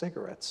packs of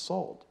cigarettes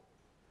sold.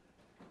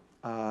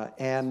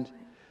 And,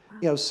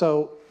 you know,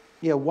 so,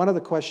 you know, one of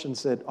the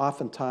questions that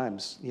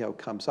oftentimes, you know,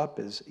 comes up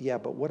is, yeah,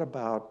 but what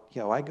about,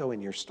 you know, I go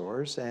in your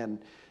stores and,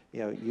 you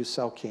know, you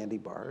sell candy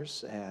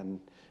bars and,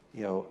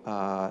 you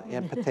know,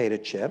 and potato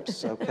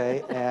chips,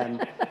 okay?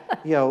 And,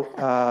 you know...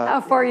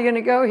 how far are you going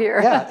to go here?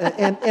 Yeah,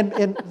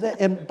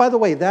 and by the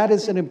way, that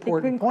is an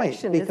important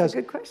point. Because it's a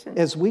good question.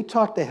 As we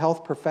talk to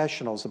health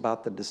professionals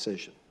about the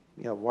decision,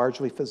 you know,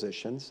 largely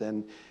physicians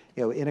and,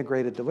 you know,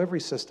 integrated delivery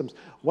systems,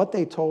 what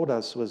they told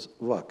us was,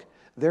 look,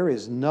 there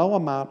is no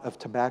amount of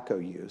tobacco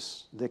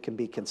use that can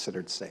be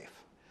considered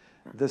safe.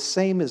 The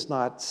same is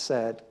not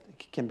said,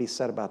 can be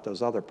said about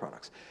those other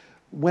products.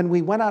 When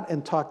we went out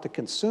and talked to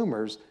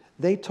consumers,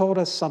 they told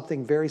us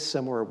something very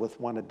similar with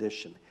one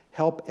addition: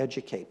 help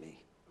educate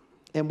me.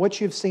 And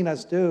what you've seen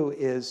us do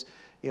is,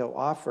 you know,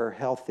 offer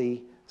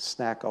healthy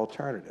snack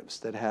alternatives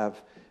that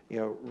have, you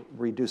know,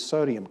 reduced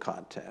sodium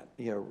content,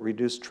 you know,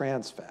 reduced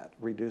trans fat,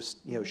 reduced,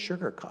 you know,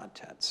 sugar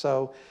content.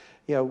 So,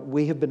 you know,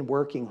 we have been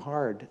working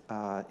hard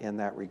in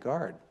that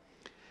regard.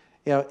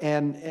 You know,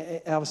 and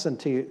Allison,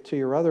 to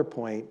your other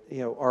point, you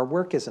know, our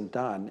work isn't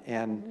done.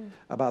 And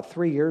about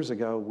 3 years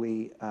ago,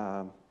 we,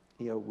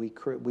 you know,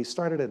 we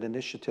started an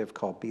initiative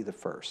called Be the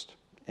First.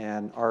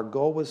 And our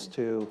goal is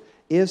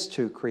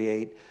to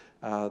create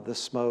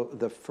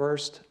the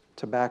first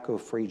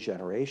tobacco-free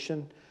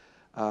generation.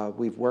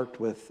 We've worked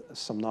with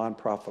some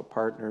nonprofit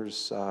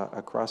partners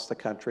across the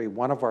country.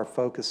 One of our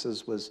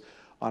focuses was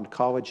on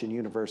college and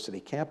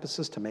university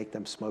campuses to make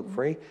them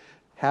smoke-free.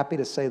 Happy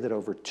to say that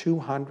over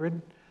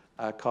 200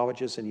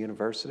 colleges and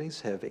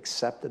universities have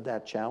accepted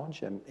that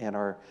challenge and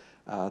are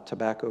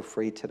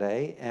tobacco-free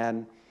today.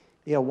 And,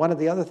 you know, one of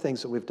the other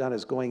things that we've done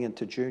is going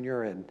into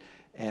junior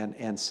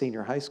and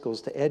senior high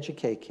schools to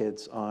educate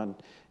kids on,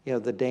 you know,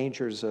 the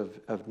dangers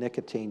of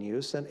nicotine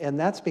use. And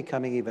that's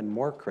becoming even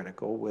more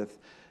critical with,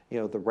 you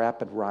know, the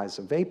rapid rise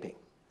of vaping.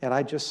 And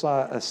I just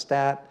saw a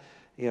stat,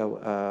 you know,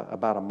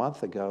 about a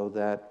month ago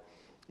that,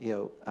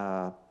 you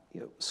know,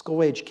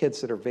 school-age kids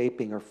that are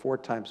vaping are 4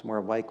 times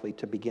more likely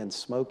to begin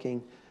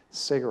smoking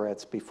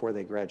cigarettes before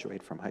they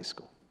graduate from high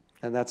school.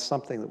 And that's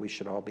something that we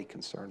should all be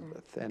concerned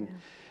with. And,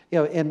 you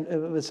know, and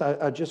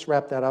I'll just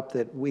wrap that up,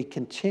 that we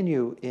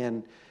continue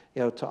in,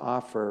 you know, to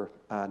offer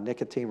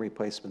nicotine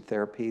replacement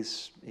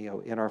therapies, you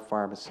know, in our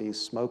pharmacies,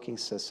 smoking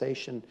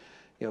cessation,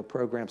 you know,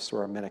 programs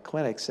through our minute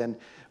clinics. And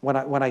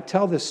when I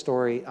tell this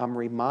story, I'm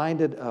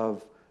reminded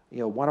of, you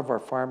know, one of our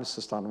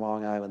pharmacists on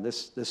Long Island.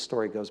 This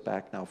story goes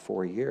back now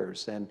 4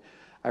 years. And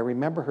I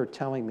remember her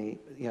telling me,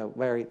 you know,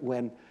 Larry,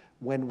 when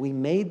we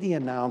made the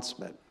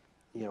announcement,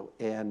 you know,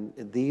 and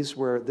this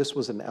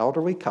was an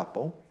elderly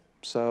couple,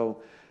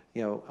 so,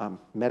 you know,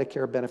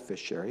 Medicare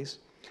beneficiaries.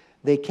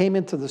 They came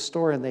into the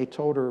store and they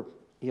told her,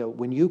 you know,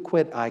 when you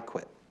quit, I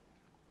quit.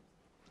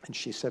 And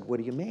she said, what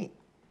do you mean?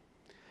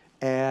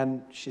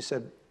 And she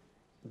said,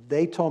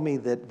 they told me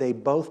that they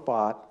both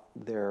bought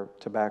their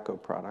tobacco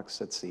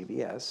products at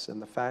CVS,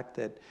 and the fact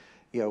that,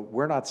 you know,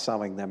 we're not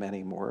selling them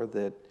anymore,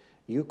 that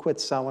you quit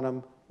selling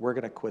them, we're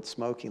going to quit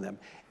smoking them.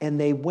 And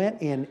they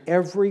went in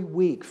every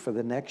week for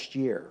the next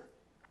year,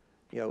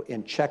 you know,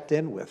 and checked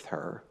in with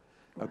her,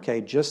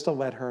 okay, just to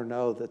let her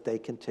know that they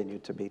continue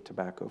to be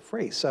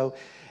tobacco-free. So,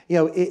 you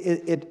know,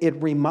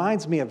 it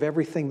reminds me of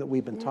everything that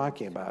we've been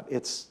talking about.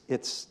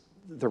 It's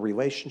the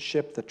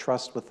relationship, the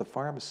trust with the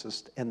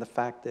pharmacist, and the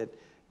fact that,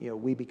 you know,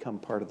 we become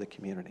part of the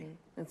community.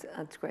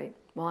 That's great.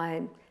 Well, I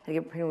had to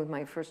get pregnant with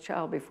my first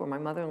child before my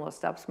mother-in-law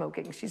stopped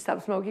smoking. She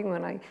stopped smoking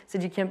when I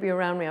said, you can't be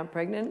around me, I'm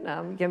pregnant.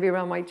 You can't be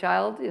around my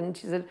child. And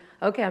she said,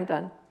 okay, I'm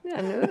done. Yeah,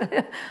 I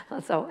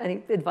knew. So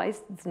any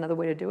advice, it's another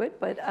way to do it.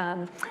 But but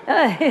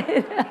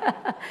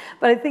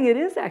I think it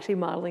is actually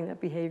modeling that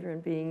behavior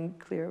and being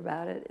clear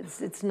about it.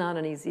 It's not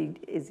an easy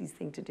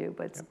thing to do,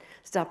 but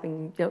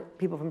stopping, you know,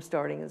 people from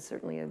starting is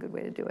certainly a good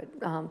way to do it.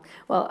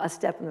 Well, a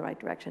step in the right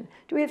direction.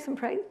 Do we have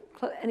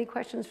any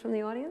questions from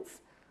the audience?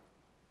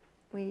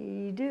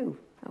 We do.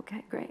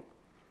 Okay, great.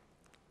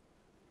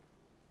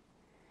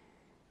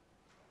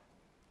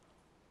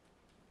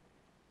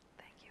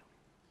 Thank you.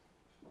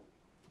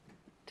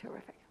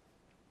 Terrific.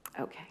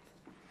 Okay.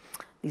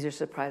 These are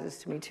surprises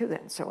to me too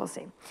then, so we'll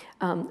see.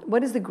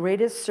 What is the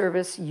greatest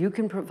service you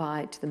can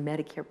provide to the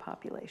Medicare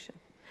population?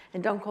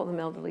 And don't call them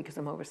elderly because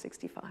I'm over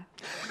 65.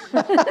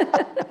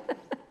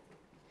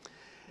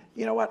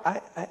 You know what,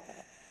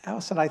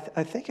 Allison, I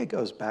think it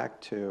goes back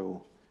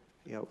to,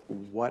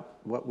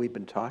 what we've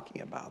been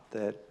talking about,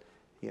 that,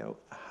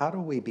 how do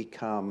we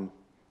become,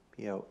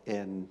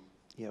 an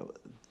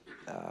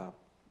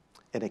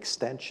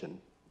extension,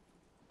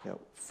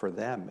 for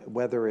them,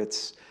 whether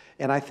it's,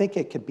 and I think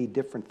it could be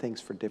different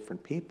things for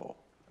different people.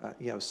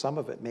 Some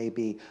of it may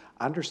be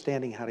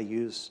understanding how to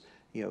use,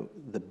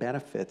 the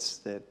benefits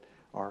that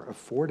are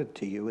afforded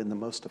to you in the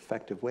most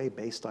effective way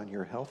based on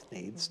your health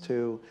needs,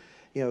 to,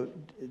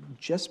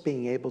 just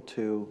being able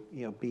to,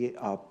 be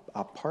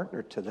a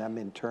partner to them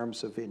in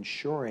terms of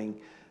ensuring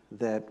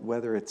that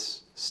whether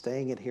it's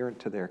staying adherent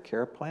to their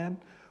care plan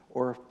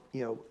or,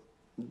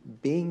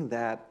 being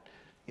that,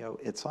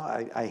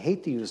 I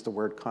hate to use the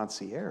word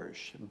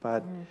concierge,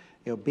 but,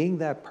 being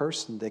that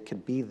person that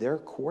could be their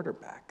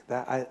quarterback.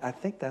 That I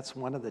think that's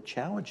one of the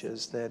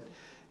challenges that,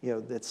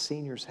 that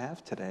seniors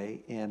have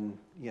today in,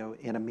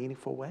 in a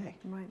meaningful way.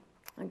 Right.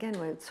 Again,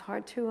 it's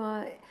hard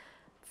to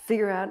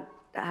figure out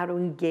how to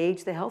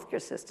engage the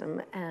healthcare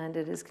system, and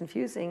it is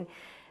confusing.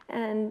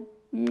 And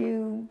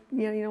you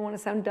don't want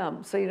to sound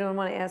dumb, so you don't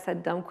want to ask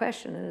that dumb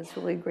question. And it's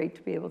really great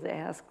to be able to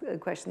ask a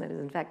question that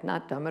is in fact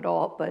not dumb at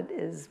all, but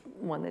is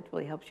one that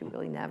really helps you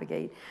really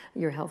navigate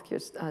your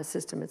healthcare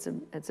system.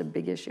 It's a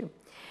big issue.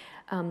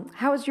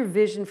 How has your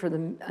vision for the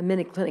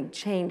Minute Clinic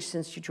changed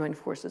since you joined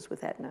forces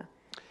with Aetna?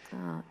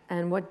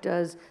 And what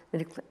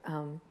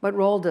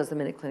role does the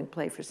Minute Clinic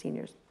play for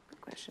seniors?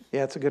 Good question.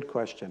 Yeah, it's a good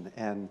question.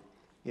 And,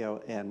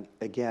 and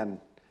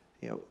again,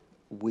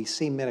 we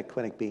see Minute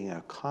Clinic being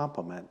a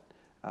complement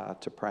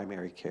to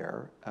primary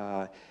care.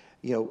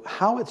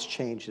 How it's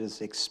changed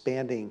is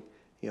expanding,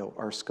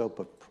 our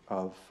scope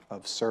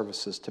of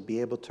services to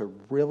be able to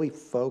really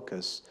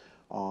focus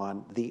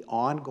on the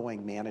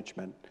ongoing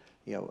management,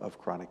 of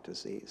chronic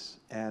disease.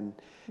 And,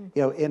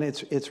 and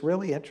it's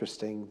really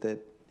interesting that,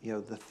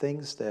 the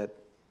things that,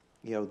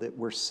 that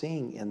we're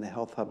seeing in the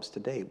health hubs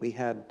today. We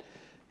had,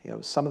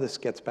 some of this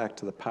gets back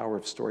to the power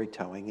of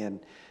storytelling, and,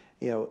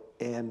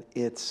 and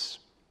it's,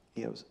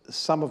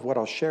 some of what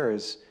I'll share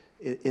is,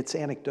 it's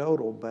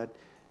anecdotal, but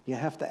you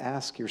have to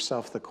ask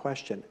yourself the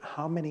question,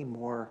 how many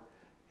more,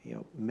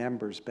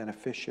 members,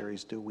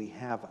 beneficiaries do we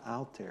have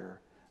out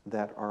there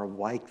that are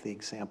like the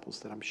examples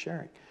that I'm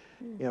sharing?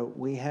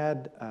 We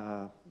had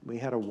a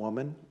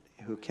woman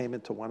who came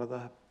into one of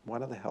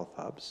the health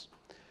hubs.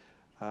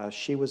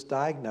 She was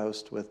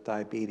diagnosed with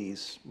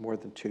diabetes more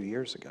than 2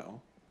 years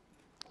ago.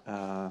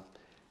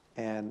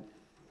 And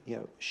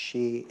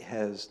she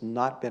has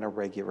not been a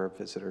regular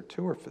visitor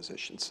to her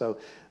physician. So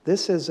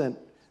this isn't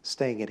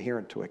staying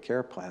adherent to a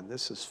care plan.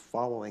 This is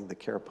following the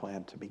care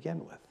plan to begin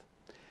with.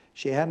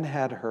 She hadn't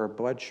had her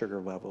blood sugar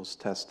levels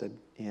tested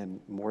in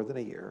more than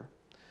a year.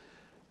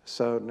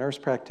 So nurse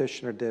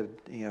practitioner did,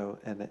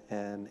 an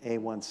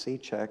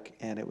A1C check,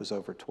 and it was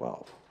over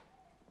 12.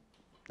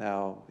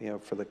 Now,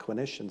 for the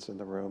clinicians in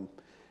the room,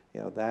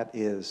 that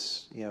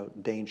is,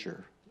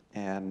 danger.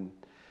 And,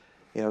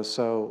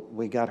 so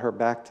we got her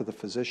back to the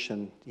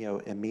physician,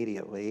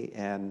 immediately,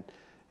 and,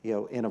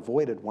 and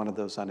avoided one of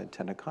those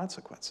unintended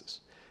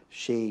consequences.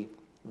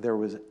 There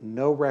was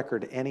no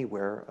record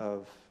anywhere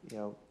of,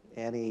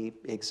 any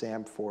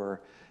exam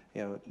for,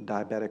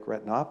 diabetic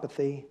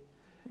retinopathy,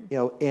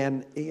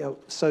 and,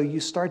 so you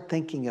start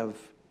thinking of,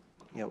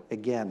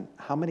 again,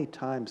 how many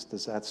times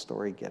does that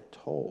story get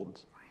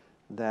told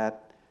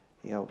that,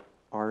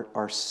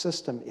 our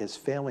system is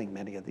failing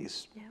many of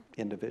these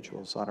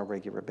individuals on a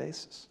regular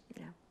basis?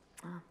 Yeah,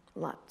 a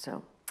lot.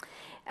 So,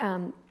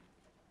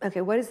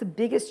 okay, what is the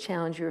biggest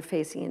challenge you're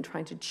facing in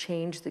trying to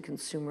change the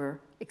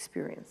consumer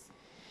experience?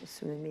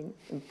 Assuming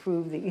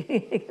improve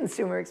the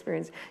consumer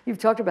experience. You've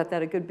talked about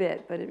that a good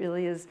bit, but it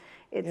really is,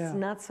 it's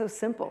not so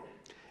simple.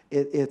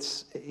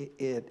 It's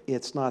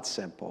not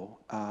simple.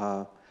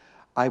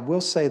 I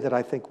will say that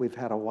I think we've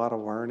had a lot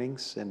of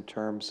learnings in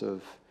terms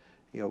of,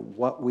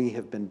 what we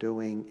have been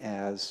doing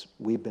as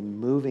we've been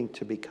moving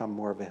to become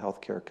more of a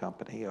healthcare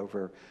company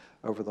over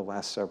the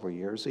last several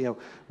years.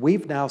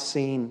 We've now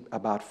seen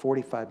about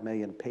 45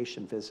 million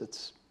patient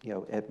visits,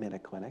 at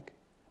Minute Clinic,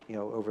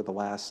 over the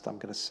last, I'm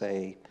going to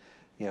say,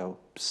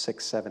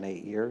 6, 7,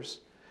 8 years.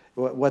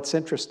 What's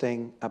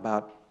interesting,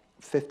 about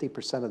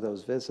 50% of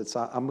those visits,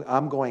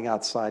 I'm going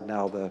outside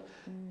now the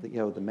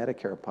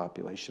Medicare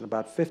population.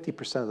 About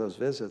 50% of those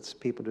visits,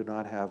 people do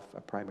not have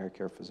a primary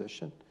care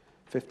physician.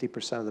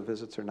 50% of the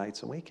visits are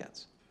nights and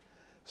weekends.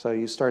 So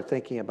you start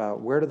thinking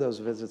about, where do those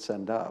visits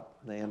end up?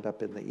 They end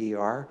up in the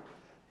ER,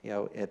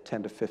 at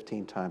 10 to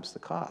 15 times the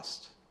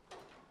cost.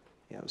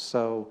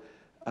 So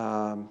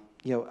I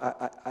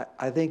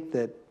think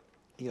that,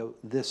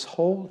 this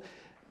whole,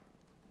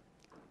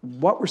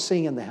 what we're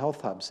seeing in the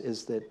health hubs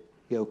is that,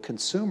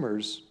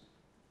 consumers,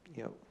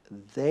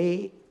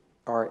 they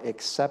are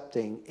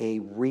accepting a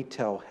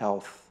retail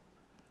health,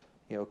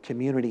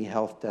 community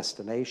health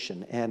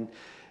destination. And,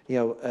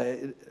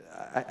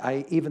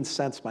 I even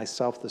sense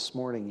myself this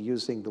morning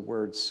using the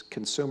words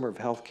consumer of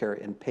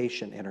healthcare and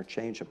patient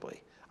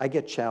interchangeably. I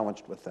get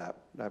challenged with that.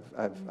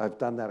 I've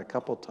done that a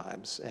couple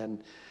times.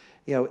 And,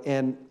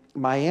 and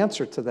my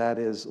answer to that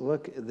is,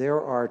 look,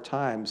 there are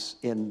times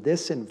in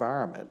this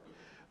environment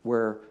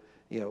where,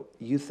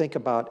 you think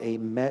about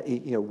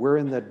we're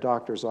in the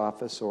doctor's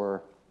office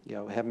or,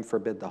 heaven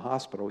forbid, the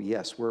hospital.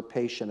 Yes, we're a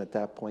patient at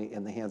that point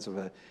in the hands of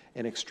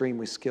an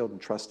extremely skilled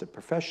and trusted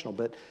professional.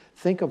 But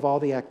think of all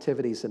the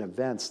activities and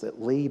events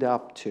that lead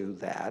up to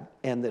that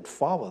and that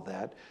follow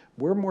that.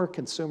 We're more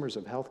consumers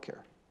of healthcare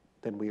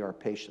than we are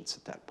patients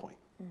at that point.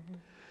 Mm-hmm.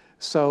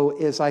 So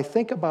as I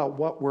think about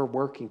what we're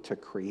working to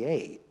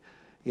create,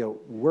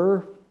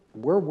 we're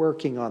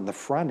working on the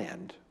front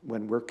end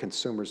when we're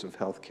consumers of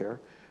healthcare.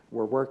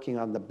 We're working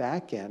on the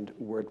back end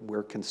where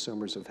we're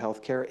consumers of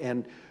healthcare,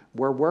 and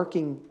we're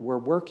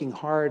working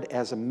hard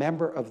as a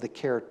member of the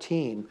care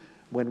team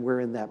when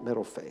we're in that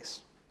middle phase,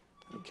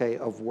 okay,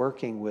 of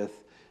working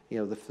with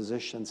the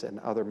physicians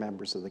and other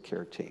members of the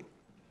care team.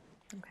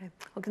 Okay.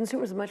 Well,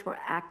 consumer is a much more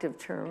active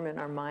term in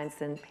our minds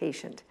than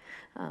patient.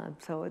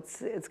 So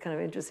it's kind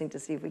of interesting to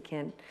see if we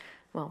can,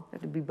 well,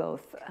 have to be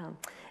both.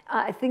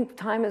 I think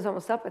time is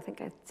almost up. I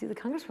think I see the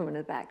Congresswoman in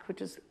the back,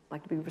 which is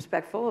like to be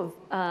respectful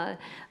of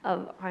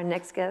our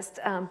next guest.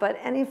 But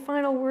any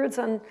final words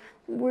on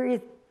where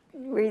you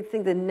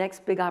think the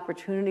next big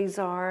opportunities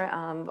are?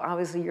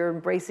 Obviously, you're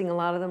embracing a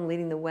lot of them,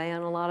 leading the way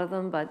on a lot of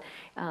them. But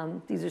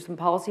these are some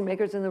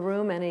policymakers in the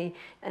room. Any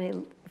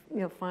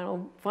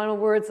final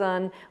words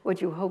on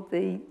what you hope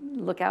they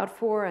look out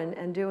for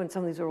and do? And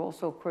some of these are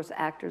also, of course,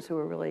 actors who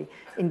are really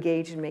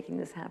engaged in making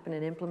this happen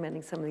and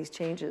implementing some of these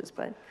changes.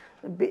 But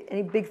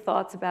any big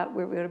thoughts about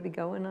where we ought to be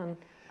going on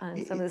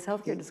some of this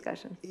healthcare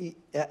discussion?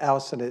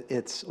 Allison,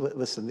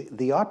 listen,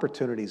 the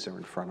opportunities are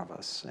in front of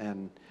us,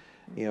 and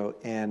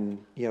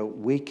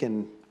we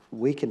can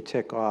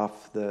tick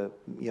off the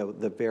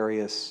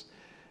various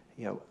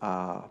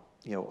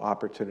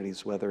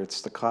opportunities, whether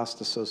it's the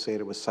cost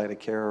associated with site of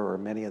care or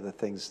many of the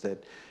things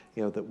that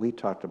that we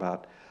talked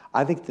about.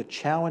 I think the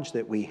challenge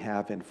that we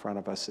have in front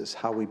of us is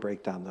how we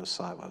break down those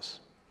silos.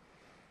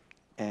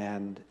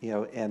 And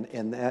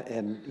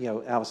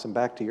Allison,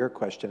 back to your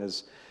question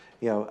is,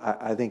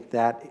 I think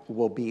that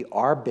will be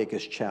our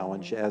biggest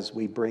challenge as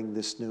we bring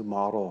this new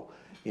model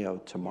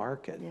to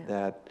market. Yeah.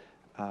 That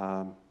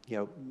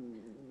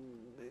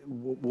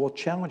will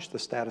challenge the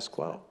status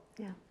quo.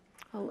 Yeah.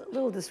 A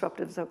little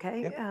disruptive is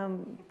okay, yep.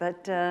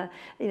 But I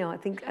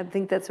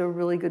think that's a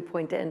really good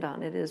point to end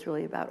on. It is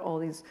really about all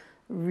these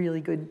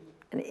really good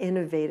and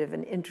innovative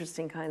and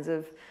interesting kinds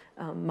of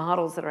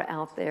models that are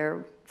out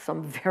there.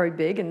 Some very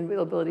big and the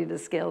ability to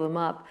scale them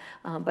up.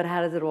 But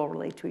how does it all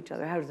relate to each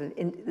other? How does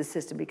the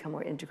system become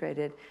more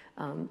integrated,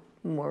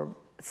 more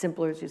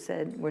simpler, as you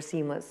said, more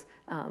seamless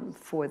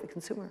for the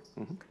consumer?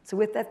 Mm-hmm. So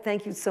with that,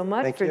 thank you so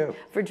much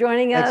for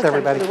joining us. Thanks,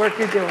 everybody. And for the work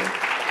you're doing.